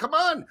 I mean, come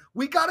on.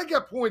 We got to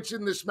get points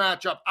in this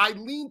matchup. I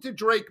lean to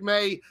Drake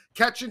May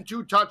catching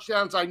 2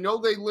 touchdowns. I know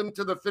they limp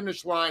to the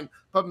finish line,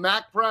 but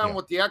Mac Brown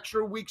with the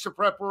extra weeks of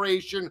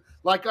preparation,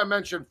 like I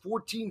mentioned,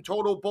 14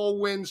 total bowl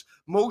wins,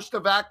 most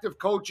of active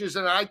coaches,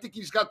 and I think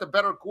he's got the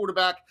better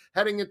quarterback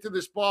heading into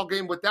this ball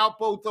game. Without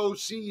both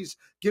those C's,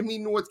 give me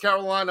North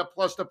Carolina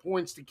plus the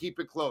points to keep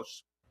it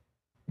close.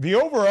 The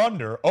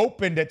over-under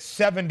opened at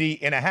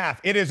 70.5.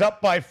 It is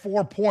up by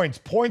 4 points.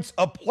 Points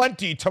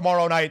aplenty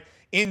tomorrow night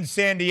in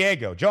San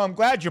Diego. Joe, I'm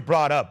glad you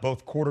brought up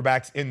both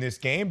quarterbacks in this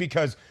game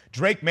because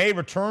Drake May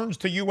returns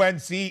to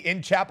UNC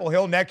in Chapel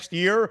Hill next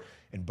year,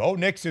 and Bo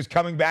Nix is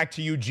coming back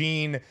to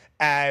Eugene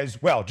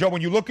as well. Joe,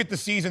 when you look at the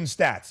season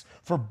stats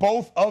for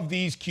both of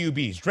these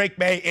QBs, Drake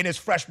May in his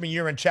freshman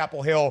year in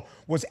Chapel Hill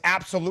was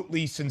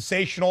absolutely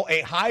sensational,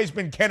 a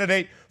Heisman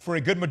candidate for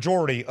a good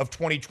majority of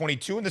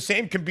 2022, and the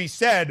same can be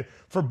said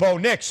for Bo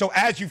Nix. So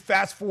as you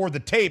fast forward the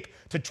tape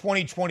to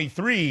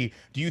 2023,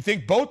 do you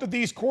think both of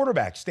these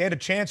quarterbacks stand a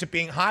chance at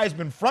being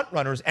Heisman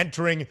frontrunners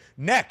entering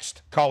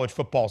next college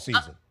football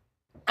season?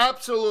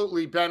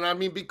 Absolutely, Ben. I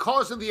mean,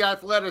 because of the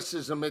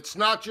athleticism, it's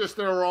not just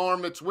their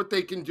arm, it's what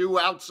they can do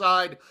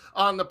outside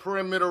on the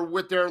perimeter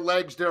with their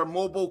legs. They're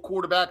mobile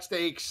quarterbacks.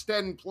 They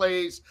extend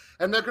plays,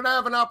 and they're going to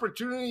have an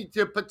opportunity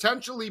to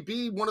potentially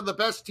be one of the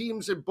best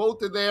teams in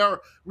both of their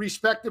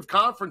respective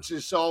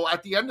conferences. So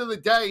at the end of the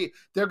day,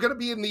 they're going to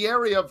be in the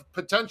area of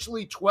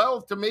potentially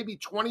 12 to maybe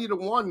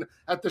 20-1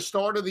 at the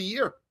start of the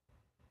year.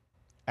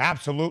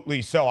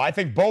 Absolutely so. I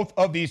think both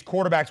of these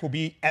quarterbacks will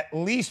be at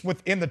least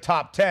within the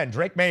top 10.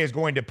 Drake May is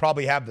going to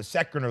probably have the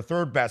second or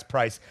third best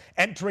price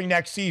entering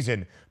next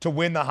season to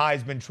win the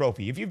Heisman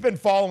Trophy. If you've been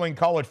following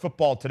college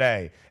football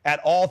today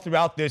at all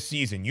throughout this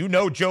season, you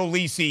know Joe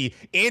Lisi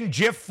in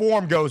GIF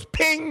form goes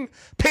ping,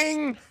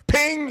 ping,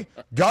 ping,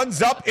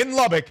 guns up in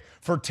Lubbock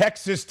for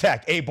Texas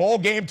Tech. A bowl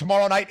game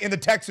tomorrow night in the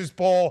Texas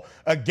Bowl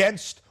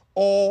against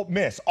Ole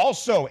Miss.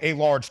 Also a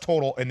large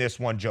total in this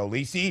one, Joe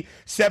Lisi.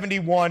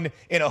 71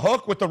 in a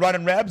hook with the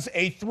Runnin' Rebs,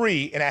 a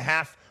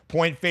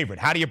 3.5-point favorite.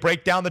 How do you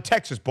break down the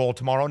Texas Bowl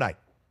tomorrow night?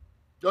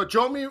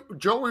 Joey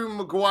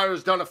McGuire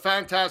has done a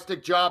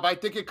fantastic job. I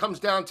think it comes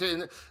down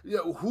to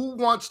who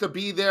wants to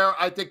be there.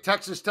 I think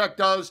Texas Tech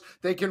does.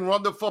 They can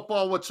run the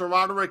football with Sir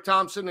Roderick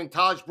Thompson and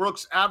Taj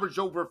Brooks, averaged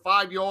over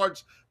 5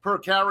 yards per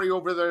carry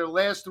over their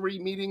last 3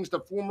 meetings. The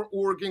former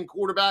Oregon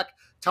quarterback,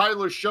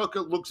 Tyler Shook,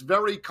 looks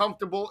very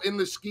comfortable in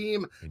the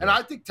scheme. And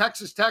I think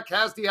Texas Tech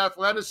has the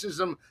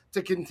athleticism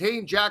to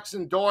contain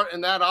Jackson Dart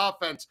in that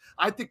offense.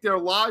 I think they're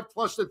live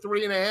plus the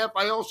 3.5.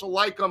 I also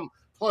like them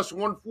plus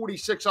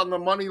 146 on the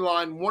money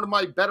line. One of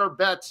my better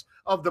bets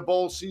of the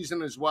bowl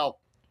season as well.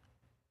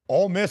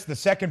 Ole Miss, the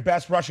second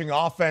best rushing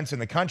offense in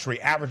the country,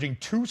 averaging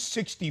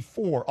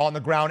 264 on the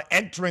ground,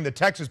 entering the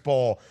Texas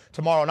Bowl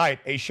tomorrow night.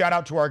 A shout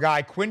out to our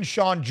guy,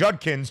 Quinshawn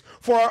Judkins.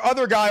 For our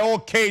other guy,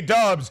 old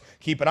K-Dubs,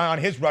 keep an eye on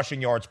his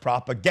rushing yards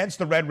prop against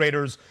the Red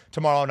Raiders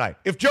tomorrow night.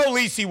 If Joe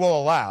Lisi will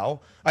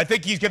allow, I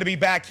think he's going to be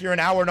back here in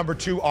hour number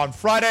 2 on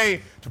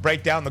Friday to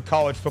break down the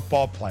college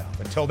football playoff.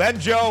 Until then,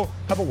 Joe,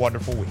 have a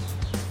wonderful week.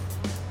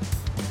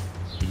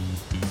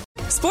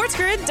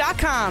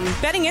 SportsGrid.com.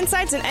 Betting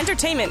insights and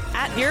entertainment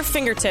at your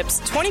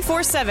fingertips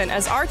 24/7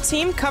 as our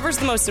team covers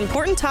the most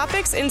important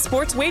topics in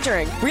sports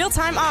wagering.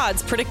 Real-time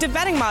odds, predictive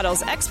betting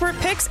models, expert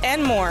picks,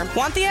 and more.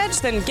 Want the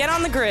edge? Then get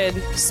on the grid.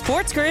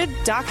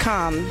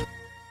 SportsGrid.com.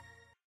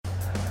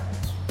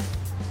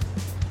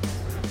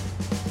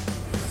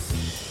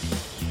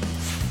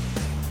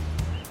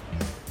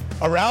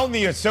 Around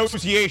the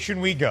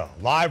association we go,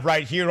 live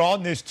right here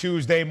on this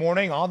Tuesday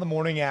morning, on the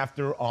morning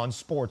after on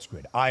Sports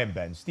Grid. I am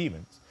Ben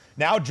Stevens.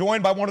 now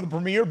joined by one of the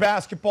premier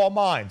basketball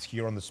minds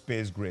here on the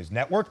Spiz Grizz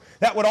Network.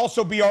 That would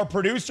also be our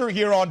producer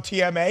here on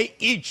TMA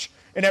each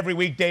and every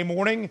weekday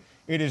morning.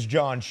 It is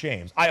John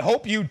Shames. I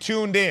hope you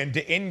tuned in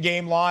to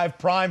In-Game Live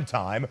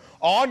Primetime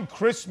on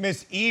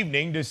Christmas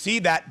evening to see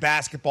that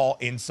basketball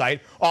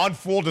insight on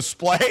full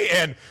display.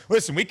 And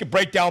listen, we could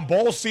break down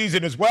bowl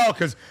season as well,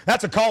 because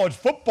that's a college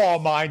football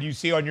mind you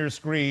see on your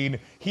screen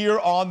here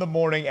on the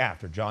morning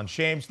after. John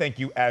Shames, thank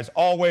you as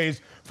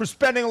always for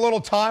spending a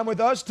little time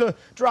with us to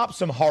drop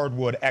some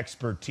hardwood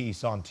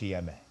expertise on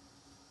TMA.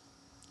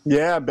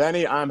 Yeah,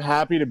 Benny, I'm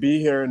happy to be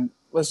here. And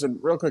listen,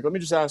 real quick, let me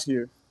just ask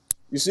you,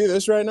 you see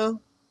this right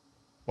now?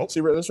 Oh.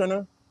 See this right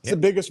now? It's the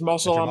biggest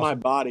muscle on my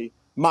body.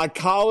 My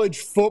college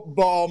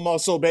football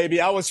muscle, baby.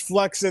 I was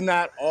flexing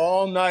that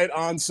all night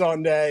on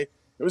Sunday.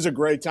 It was a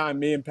great time,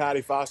 me and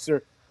Patty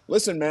Foster.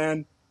 Listen,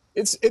 man,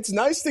 it's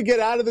nice to get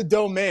out of the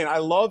domain. I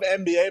love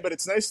NBA, but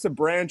it's nice to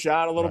branch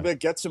out a little bit,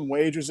 get some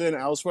wagers in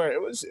elsewhere. It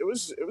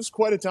was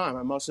quite a time,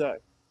 I must say.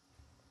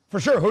 For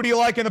sure. Who do you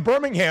like in the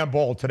Birmingham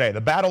Bowl today?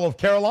 The Battle of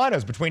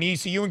Carolinas between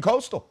ECU and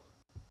Coastal.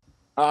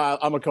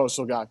 I'm a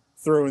Coastal guy.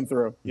 Through and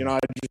through. You know, I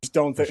just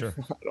don't think sure.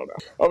 I don't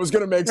know. I was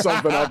going to make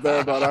something up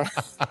there, but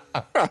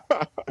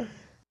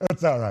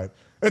that's all right.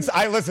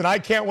 Listen, I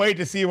can't wait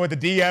to see what the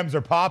DMs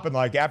are popping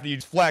like after you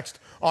flexed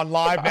on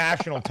live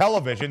national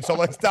television. So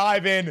let's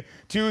dive in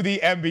to the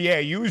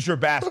NBA. Use your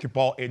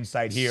basketball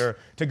insight here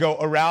to go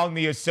around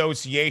the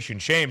association.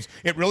 Shames,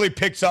 it really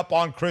picks up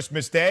on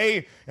Christmas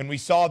Day, and we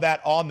saw that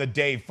on the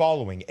day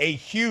following. A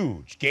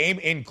huge game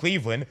in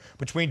Cleveland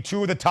between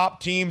two of the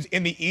top teams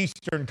in the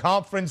Eastern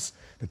Conference,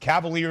 the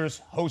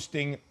Cavaliers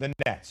hosting the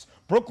Nets.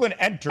 Brooklyn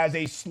entered as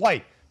a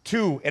slight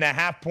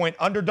 2.5-point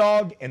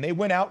underdog, and they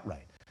win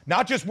outright.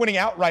 Not just winning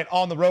outright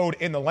on the road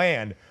in the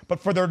land, but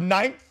for their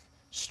 9th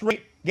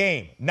straight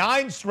game.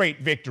 9 straight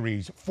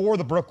victories for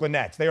the Brooklyn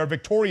Nets. They are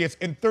victorious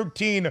in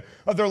 13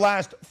 of their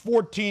last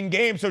 14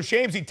 games. So,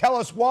 Shamesy, tell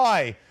us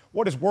why.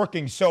 What is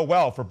working so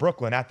well for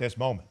Brooklyn at this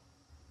moment?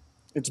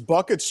 It's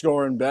bucket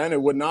scoring, Ben.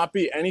 It would not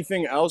be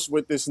anything else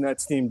with this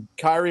Nets team.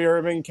 Kyrie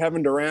Irving,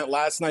 Kevin Durant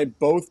last night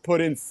both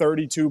put in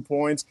 32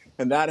 points,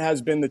 and that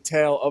has been the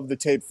tale of the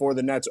tape for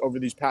the Nets over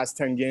these past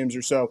 10 games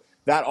or so.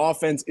 That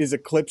offense is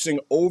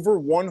eclipsing over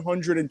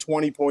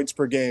 120 points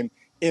per game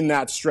in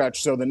that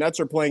stretch. So the Nets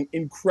are playing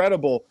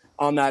incredible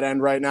on that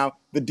end right now.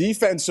 The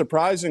defense,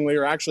 surprisingly,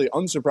 or actually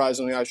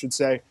unsurprisingly, I should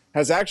say,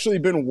 has actually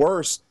been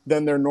worse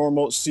than their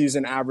normal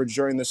season average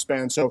during this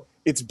span. So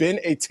it's been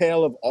a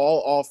tale of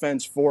all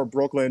offense for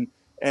Brooklyn.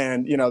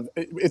 And, you know,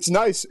 it's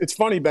nice. It's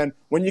funny, Ben,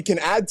 when you can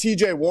add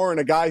TJ Warren,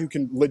 a guy who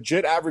can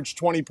legit average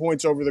 20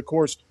 points over the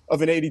course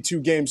of an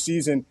 82-game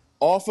season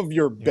off of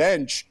your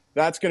bench,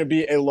 that's going to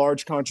be a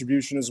large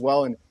contribution as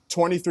well. And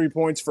 23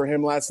 points for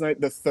him last night,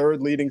 the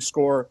 3rd leading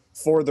scorer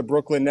for the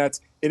Brooklyn Nets.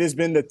 It has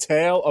been the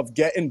tale of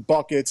getting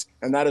buckets,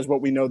 and that is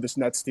what we know this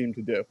Nets team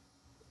to do.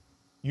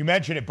 You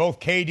mentioned it, both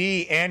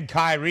KD and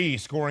Kyrie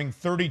scoring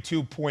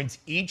 32 points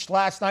each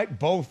last night,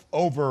 both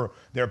over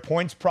their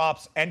points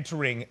props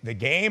entering the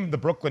game. The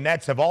Brooklyn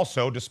Nets have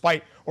also,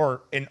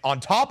 on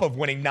top of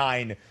winning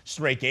 9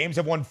 straight games,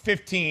 have won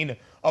 15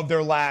 of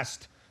their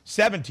last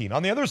 17.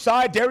 On the other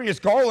side, Darius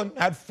Garland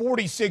had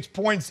 46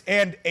 points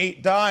and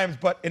 8 dimes,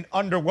 but an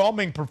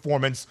underwhelming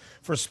performance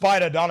for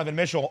Spida. Donovan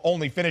Mitchell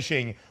only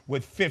finishing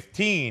with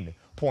 15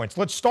 points.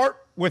 Let's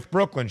start with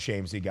Brooklyn,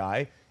 Shamesy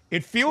guy.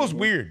 It feels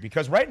weird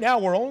because right now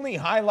we're only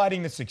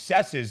highlighting the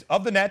successes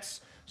of the Nets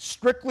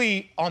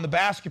strictly on the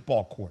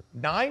basketball court.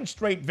 9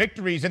 straight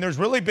victories, and there's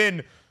really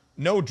been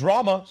no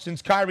drama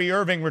since Kyrie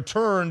Irving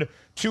returned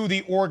to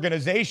the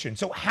organization.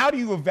 So how do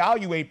you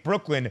evaluate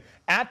Brooklyn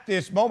at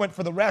this moment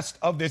for the rest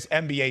of this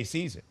NBA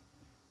season?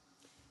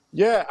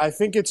 Yeah, I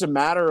think it's a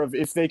matter of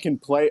if they can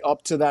play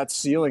up to that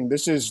ceiling.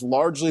 This is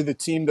largely the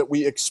team that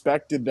we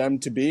expected them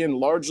to be, and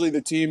largely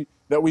the team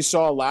that we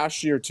saw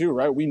last year too,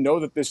 right? We know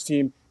that this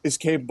team is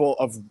capable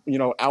of,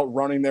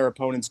 outrunning their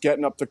opponents,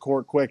 getting up the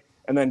court quick,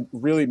 and then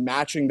really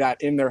matching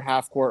that in their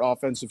half-court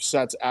offensive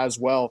sets as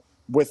well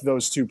with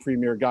those 2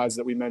 premier guys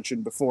that we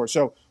mentioned before.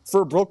 So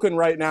for Brooklyn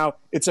right now,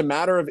 it's a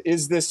matter of,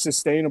 is this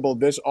sustainable,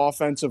 this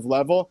offensive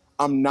level?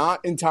 I'm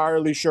not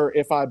entirely sure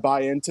if I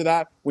buy into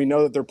that. We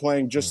know that they're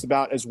playing just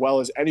about as well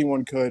as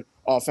anyone could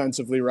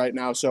offensively right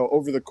now. So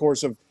over the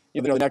course of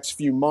the next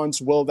few months,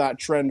 will that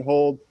trend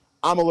hold?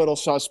 I'm a little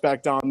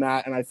suspect on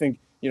that, and I think,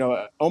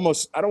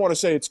 almost, I don't want to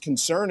say it's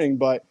concerning,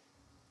 but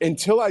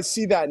until I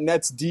see that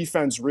Nets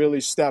defense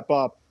really step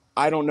up,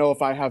 I don't know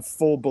if I have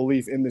full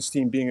belief in this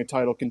team being a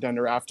title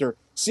contender after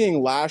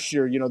seeing last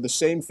year, the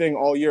same thing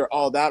all year.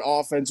 Oh, that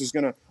offense is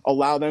going to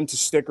allow them to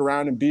stick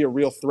around and be a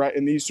real threat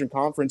in the Eastern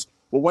Conference.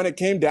 Well, when it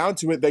came down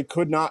to it, they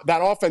could not.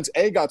 That offense,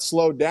 got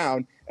slowed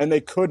down, and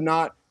they could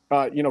not,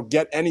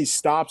 get any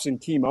stops in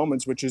key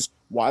moments, which is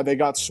why they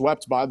got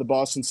swept by the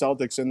Boston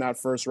Celtics in that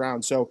first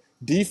round. So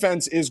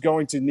defense is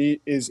going to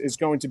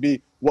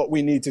be what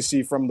we need to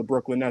see from the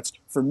Brooklyn Nets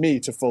for me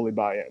to fully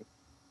buy in.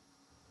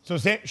 So,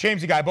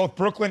 Shamesy guy, both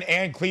Brooklyn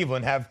and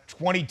Cleveland have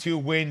 22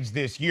 wins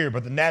this year,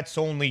 but the Nets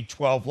only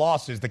 12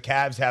 losses. The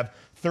Cavs have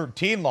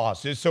 13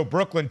 losses. So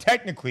Brooklyn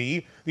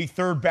technically the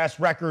third best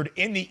record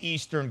in the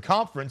Eastern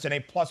Conference and a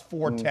plus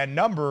 410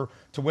 number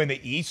to win the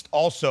East.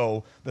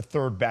 Also the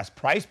third best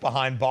price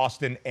behind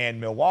Boston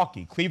and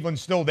Milwaukee.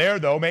 Cleveland's still there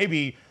though,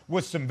 maybe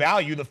with some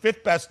value. The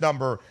fifth best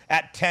number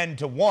at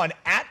 10-1.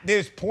 At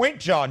this point,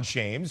 John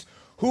Shames,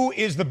 who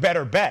is the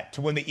better bet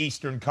to win the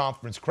Eastern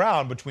Conference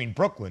crown between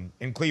Brooklyn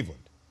and Cleveland?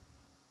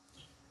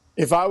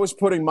 If I was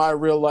putting my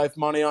real life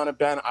money on it,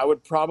 Ben, I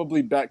would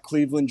probably bet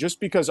Cleveland just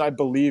because I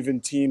believe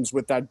in teams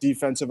with that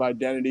defensive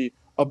identity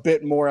a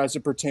bit more as it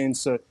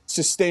pertains to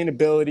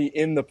sustainability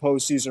in the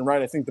postseason,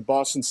 right? I think the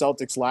Boston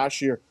Celtics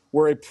last year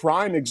were a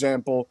prime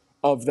example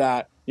of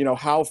that,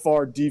 how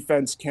far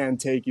defense can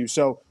take you.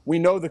 So we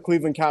know the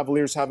Cleveland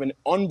Cavaliers have an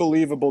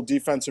unbelievable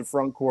defensive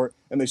front court,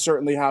 and they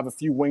certainly have a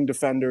few wing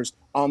defenders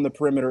on the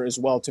perimeter as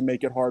well to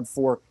make it hard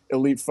for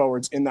elite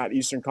forwards in that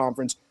Eastern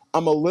Conference.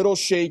 I'm a little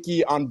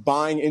shaky on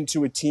buying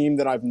into a team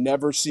that I've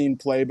never seen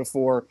play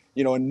before,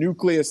 a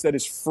nucleus that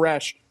is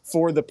fresh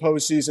for the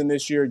postseason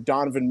this year.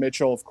 Donovan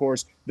Mitchell, of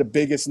course, the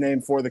biggest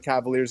name for the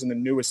Cavaliers and the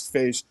newest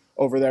face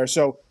over there.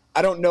 So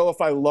I don't know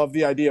if I love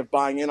the idea of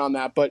buying in on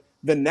that, but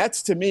the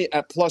Nets to me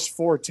at plus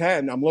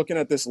 410, I'm looking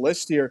at this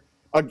list here.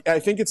 I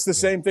think it's the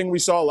same thing we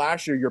saw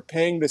last year. You're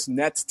paying this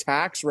Nets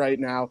tax right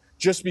now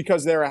just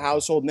because they're a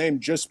household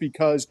name, just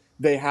because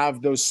they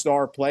have those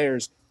star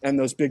players and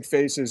those big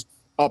faces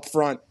up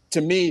front. To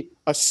me,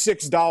 a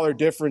 $6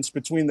 difference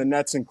between the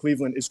Nets and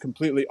Cleveland is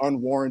completely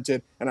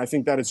unwarranted, and I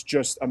think that is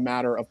just a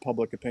matter of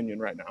public opinion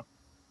right now.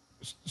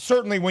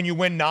 Certainly when you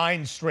win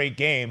 9 straight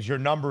games, your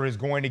number is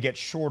going to get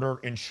shorter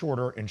and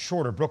shorter and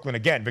shorter. Brooklyn,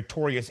 again,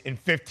 victorious in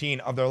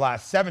 15 of their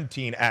last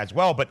 17 as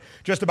well. But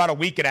just about a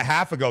week and a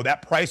half ago,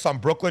 that price on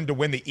Brooklyn to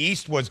win the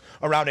East was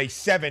around a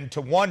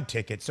 7-1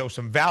 ticket. So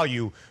some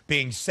value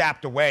being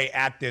sapped away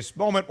at this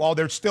moment, while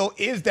there still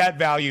is that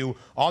value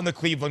on the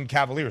Cleveland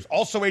Cavaliers.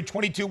 Also a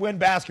 22-win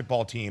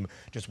basketball team,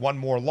 just one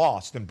more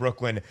loss than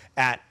Brooklyn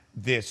at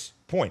this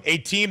point. A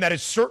team that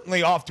is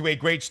certainly off to a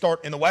great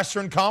start in the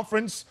Western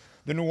Conference,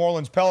 the New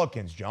Orleans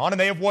Pelicans, John, and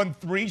they have won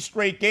 3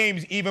 straight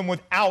games even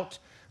without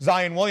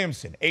Zion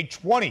Williamson. A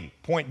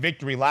 20-point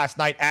victory last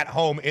night at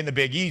home in the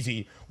Big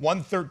Easy,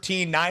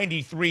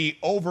 113-93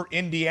 over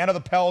Indiana.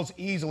 The Pels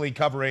easily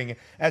covering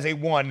as a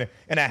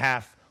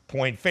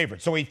 1.5-point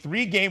favorite. So a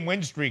 3-game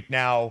win streak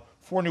now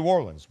for New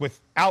Orleans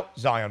without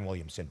Zion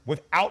Williamson,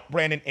 without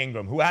Brandon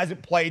Ingram, who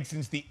hasn't played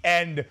since the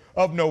end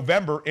of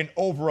November in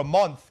over a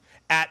month.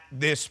 At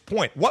this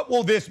point, what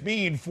will this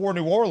mean for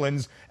New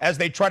Orleans as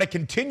they try to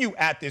continue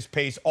at this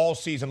pace all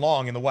season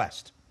long in the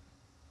West?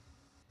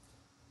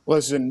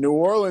 Listen, New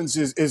Orleans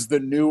is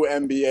the new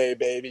NBA,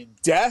 baby.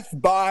 Death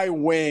by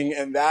wing,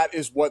 and that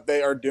is what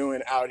they are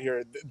doing out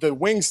here. The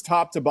wings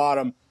top to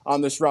bottom on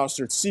this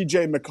roster. It's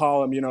CJ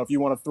McCollum, if you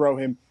want to throw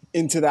him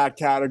into that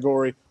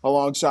category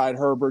alongside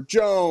Herbert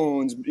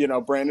Jones,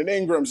 Brandon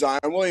Ingram, Zion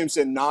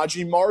Williamson,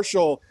 Najee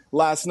Marshall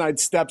last night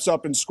steps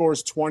up and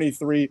scores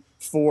 23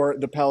 for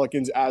the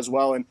Pelicans as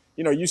well. And,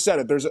 you said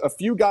it, there's a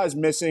few guys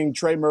missing.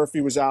 Trey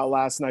Murphy was out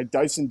last night.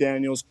 Dyson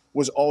Daniels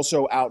was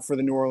also out for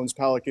the New Orleans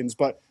Pelicans.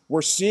 But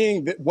we're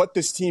seeing what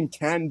this team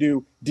can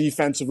do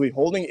defensively,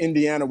 holding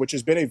Indiana, which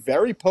has been a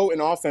very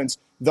potent offense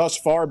thus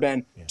far,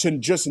 Ben, to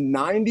just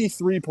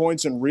 93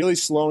 points and really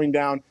slowing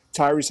down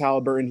Tyrese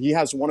Halliburton. He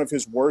has one of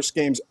his worst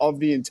games of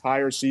the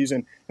entire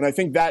season. And I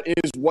think that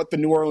is what the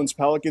New Orleans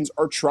Pelicans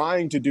are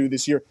trying to do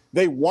this year.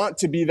 They want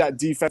to be that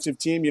defensive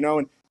team,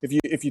 and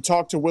if you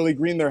talk to Willie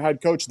Green, their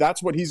head coach,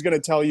 that's what he's going to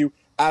tell you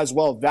as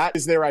well. That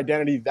is their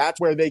identity.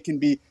 That's where they can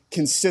be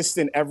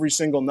consistent every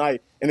single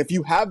night. And if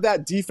you have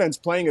that defense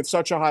playing at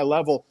such a high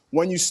level,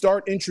 when you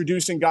start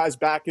introducing guys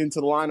back into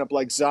the lineup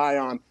like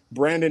Zion,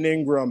 Brandon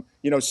Ingram,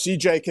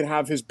 CJ can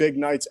have his big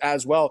nights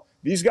as well.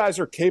 These guys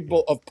are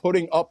capable of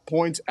putting up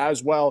points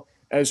as well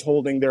as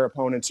holding their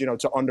opponents,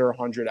 to under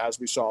 100 as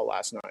we saw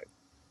last night.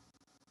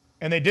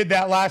 And they did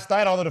that last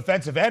night on the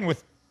defensive end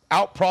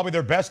without probably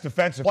their best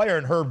defensive player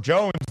in Herb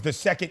Jones, the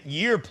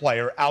second-year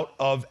player out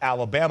of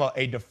Alabama,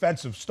 a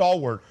defensive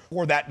stalwart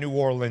for that New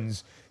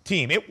Orleans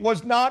team. It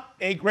was not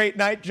a great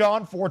night,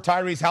 John, for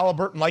Tyrese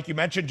Halliburton. Like you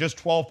mentioned, just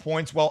 12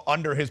 points, well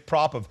under his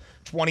prop of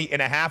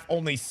 20.5,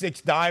 only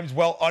 6 dimes,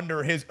 well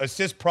under his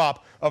assist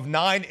prop of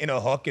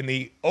 9.5, and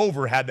the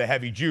over had the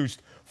heavy juice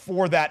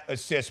for that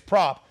assist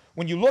prop.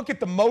 When you look at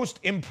the most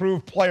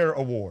improved player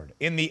award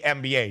in the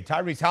NBA,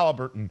 Tyrese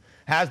Halliburton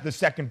has the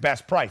second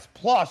best price,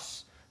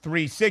 plus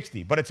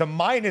 360, but it's a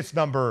minus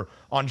number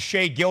on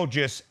Shai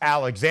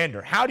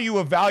Gilgeous-Alexander. How do you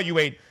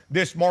evaluate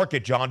this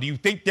market, John? Do you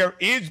think there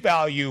is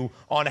value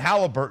on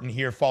Halliburton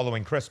here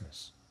following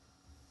Christmas?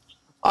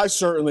 I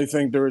certainly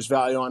think there is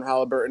value on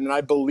Halliburton, and I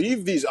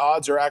believe these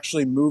odds are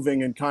actually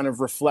moving and kind of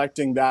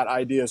reflecting that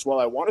idea as well.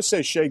 I want to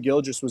say Shai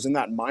Gilgeous was in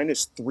that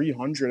minus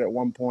 300 at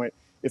one point,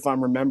 if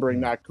I'm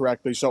remembering that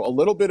correctly. So a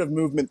little bit of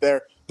movement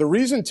there. The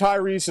reason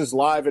Tyrese is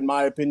live, in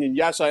my opinion,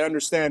 yes, I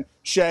understand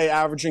Shea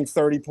averaging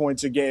 30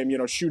 points a game,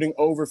 shooting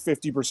over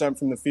 50%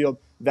 from the field.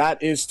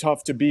 That is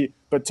tough to beat.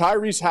 But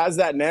Tyrese has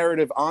that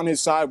narrative on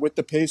his side with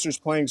the Pacers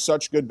playing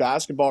such good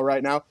basketball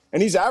right now.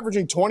 And he's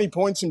averaging 20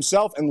 points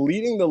himself and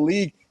leading the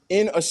league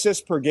in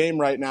assists per game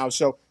right now.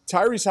 So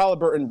Tyrese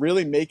Halliburton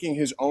really making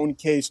his own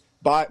case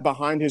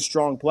behind his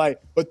strong play.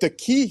 But the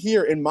key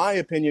here, in my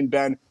opinion,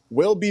 Ben,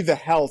 will be the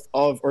health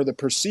of, or the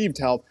perceived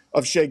health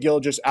of Shai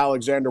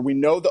Gilgeous-Alexander. We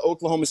know the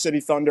Oklahoma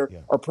City Thunder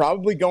are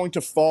probably going to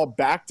fall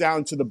back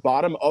down to the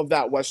bottom of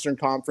that Western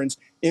Conference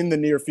in the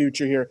near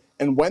future here.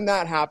 And when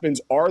that happens,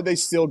 are they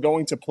still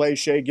going to play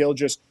Shai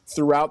Gilgeous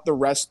throughout the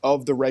rest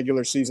of the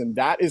regular season?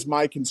 That is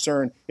my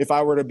concern if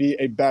I were to be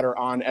a bettor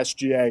on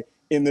SGA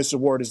in this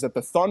award, is that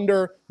the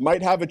Thunder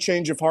might have a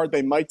change of heart.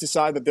 They might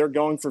decide that they're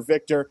going for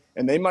Victor,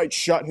 and they might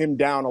shut him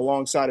down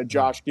alongside of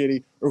Josh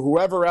Giddey or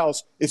whoever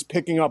else is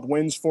picking up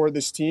wins for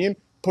this team,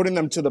 putting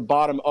them to the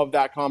bottom of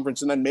that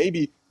conference, and then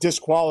maybe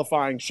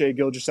disqualifying Shai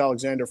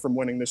Gilgeous-Alexander from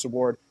winning this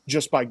award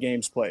just by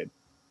games played.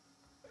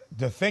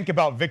 To think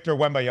about Victor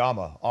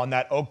Wembanyama on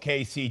that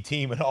OKC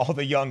team and all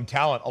the young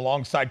talent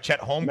alongside Chet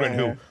Holmgren,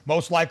 who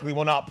most likely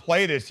will not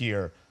play this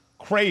year,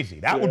 crazy.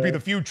 That would be the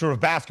future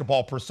of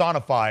basketball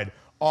personified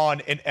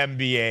on an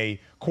NBA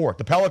court.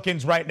 The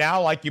Pelicans right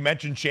now, like you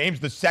mentioned, James,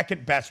 the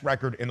second best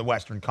record in the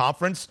Western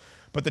Conference,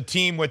 but the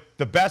team with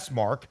the best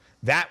mark,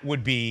 that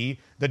would be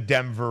the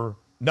Denver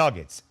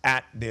Nuggets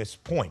at this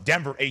point.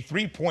 Denver, a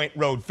 3-point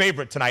road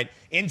favorite tonight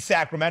in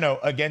Sacramento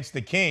against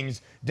the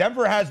Kings.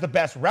 Denver has the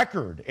best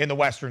record in the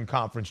Western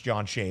Conference,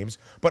 John James,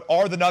 but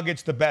are the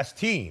Nuggets the best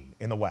team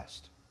in the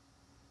West?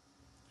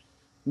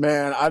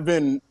 Man, I've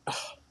been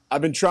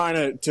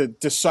trying to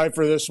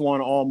decipher this one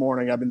all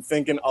morning. I've been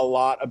thinking a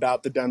lot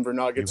about the Denver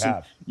Nuggets.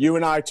 You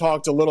and I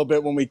talked a little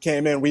bit when we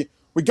came in.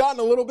 We got in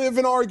a little bit of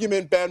an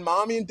argument, Ben.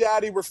 Mommy and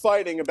Daddy were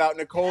fighting about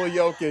Nikola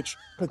Jokic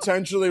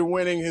potentially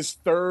winning his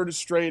third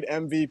straight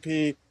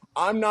MVP.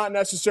 I'm not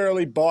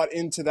necessarily bought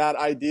into that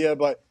idea,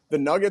 but the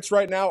Nuggets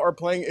right now are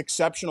playing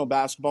exceptional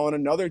basketball, and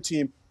another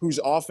team whose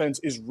offense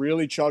is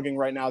really chugging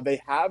right now.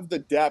 They have the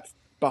depth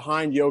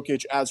behind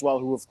Jokic as well,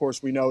 who, of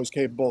course, we know is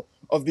capable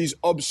of these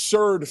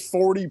absurd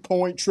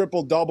 40-point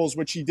triple-doubles,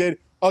 which he did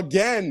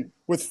again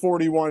with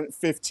 41,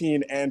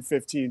 15, and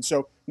 15.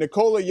 So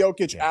Nikola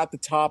Jokic at the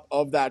top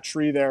of that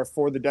tree there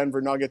for the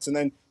Denver Nuggets. And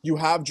then you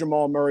have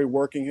Jamal Murray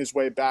working his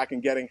way back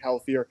and getting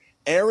healthier.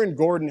 Aaron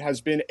Gordon has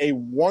been a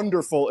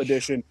wonderful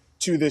addition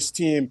to this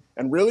team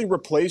and really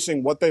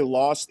replacing what they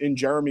lost in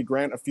Jeremy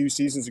Grant a few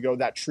seasons ago,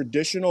 that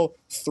traditional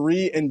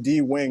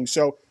 3-and-D wing.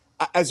 So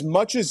as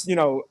much as,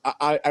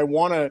 I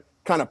want to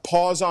kind of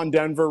pause on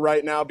Denver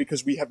right now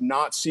because we have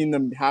not seen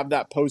them have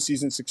that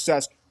postseason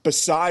success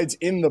besides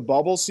in the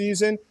bubble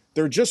season.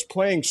 They're just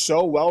playing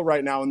so well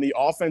right now, and the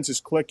offense is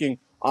clicking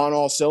on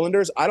all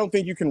cylinders. I don't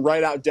think you can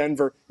write out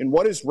Denver in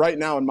what is right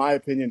now, in my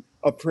opinion,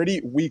 a pretty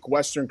weak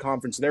Western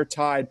Conference. They're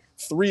tied,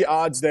 3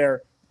 odds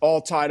there,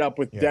 all tied up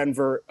with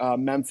Denver,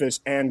 Memphis,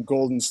 and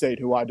Golden State,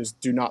 who I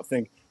just do not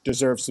think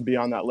deserves to be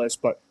on that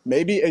list. But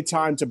maybe a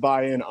time to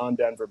buy in on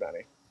Denver,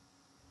 Benny.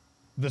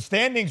 The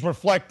standings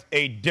reflect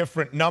a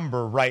different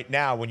number right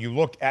now. When you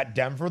look at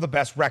Denver, the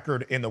best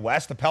record in the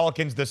West, the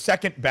Pelicans, the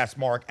second best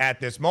mark at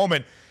this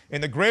moment.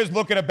 And the Grizz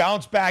looking to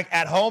bounce back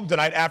at home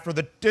tonight after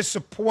the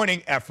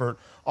disappointing effort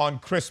on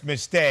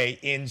Christmas Day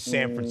in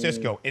San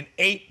Francisco. An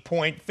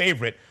 8-point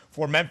favorite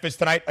for Memphis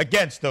tonight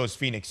against those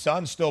Phoenix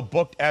Suns. Still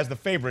booked as the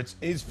favorites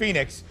is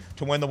Phoenix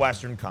to win the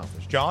Western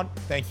Conference. John,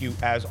 thank you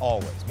as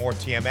always. More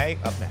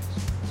TMA up next.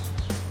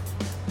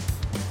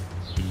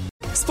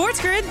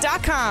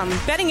 SportsGrid.com.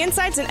 Betting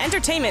insights and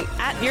entertainment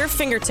at your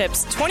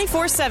fingertips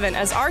 24/7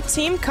 as our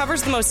team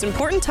covers the most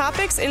important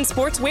topics in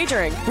sports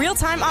wagering.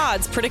 Real-time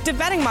odds, predictive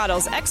betting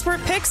models,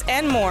 expert picks,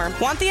 and more.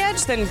 Want the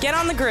edge? Then get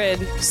on the grid.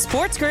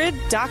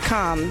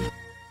 SportsGrid.com.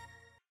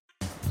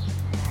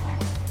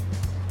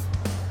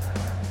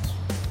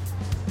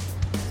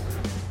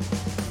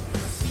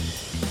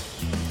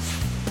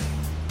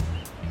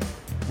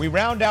 We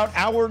round out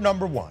hour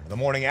number 1, the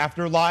morning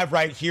after, live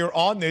right here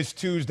on this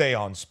Tuesday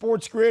on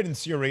Sports Grid and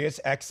Sirius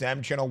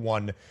XM channel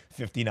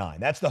 159.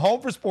 That's the home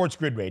for Sports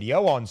Grid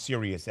Radio on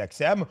Sirius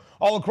XM,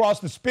 all across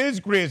the Spiz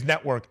Grizz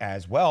network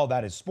as well.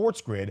 That is Sports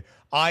Grid.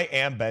 I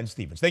am Ben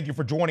Stevens. Thank you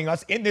for joining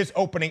us in this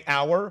opening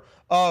hour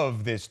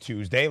of this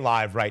Tuesday,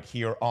 live right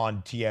here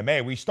on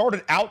TMA. We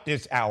started out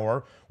this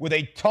hour with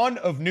a ton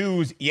of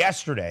news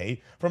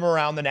yesterday from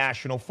around the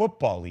National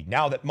Football League.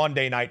 Now that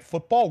Monday Night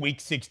Football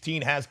Week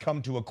 16 has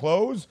come to a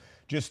close,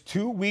 just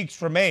 2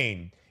 weeks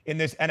remain in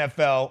this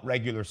NFL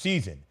regular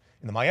season.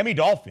 And the Miami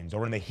Dolphins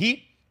are in the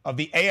heat of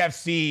the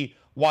AFC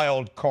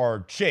wild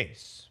card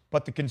chase.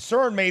 But the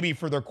concern maybe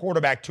for their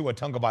quarterback Tua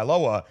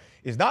Tagovailoa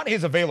is not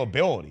his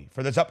availability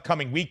for this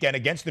upcoming weekend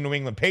against the New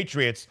England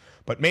Patriots,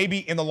 but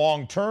maybe in the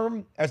long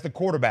term as the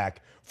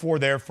quarterback for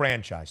their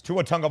franchise.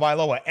 Tua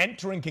Tagovailoa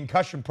entering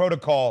concussion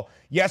protocol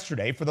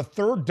yesterday for the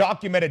third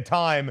documented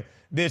time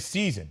this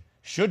season.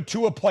 Should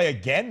Tua play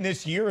again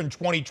this year in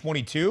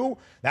 2022?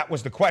 That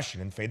was the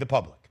question in Fade the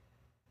Public.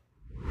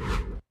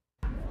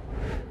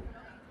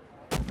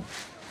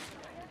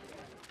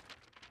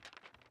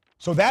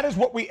 So that is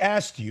what we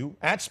asked you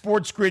at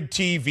SportsGrid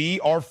TV,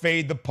 our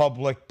Fade the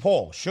Public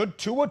poll. Should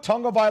Tua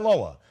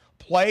Tagovailoa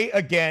play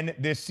again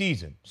this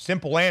season?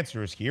 Simple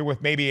answers here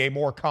with maybe a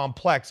more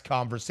complex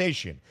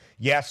conversation.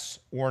 Yes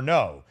or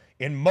no.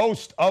 In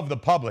most of the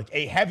public,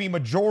 a heavy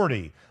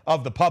majority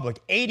of the public,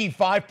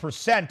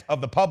 85% of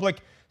the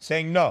public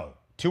saying no.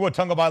 Tua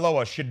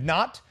Tagovailoa should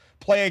not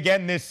play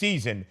again this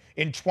season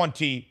in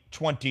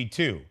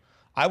 2022.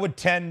 I would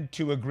tend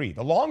to agree.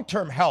 The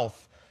long-term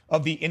health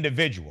of the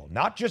individual,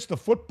 not just the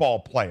football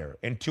player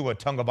in Tua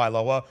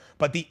Tagovailoa,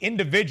 but the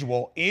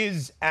individual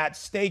is at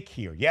stake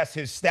here. Yes,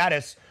 his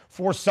status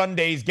for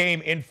Sunday's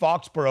game in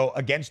Foxborough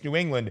against New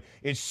England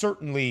is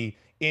certainly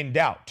in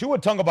doubt. Tua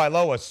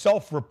Tagovailoa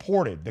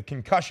self-reported the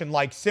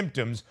concussion-like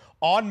symptoms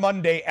on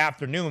Monday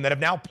afternoon that have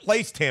now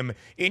placed him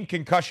in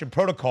concussion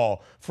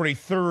protocol for a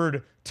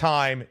third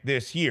time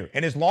this year.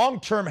 And his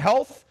long-term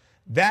health,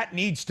 that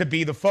needs to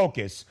be the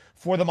focus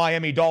for the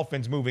Miami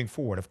Dolphins moving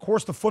forward. Of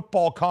course, the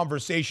football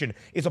conversation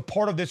is a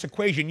part of this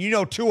equation. You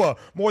know, Tua,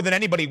 more than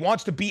anybody,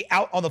 wants to be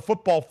out on the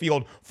football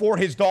field for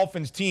his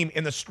Dolphins team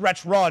in the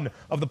stretch run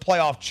of the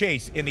playoff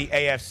chase in the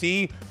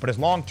AFC, but his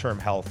long-term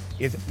health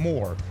is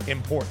more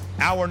important.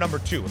 Hour number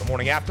 2 of the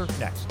morning after,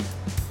 next.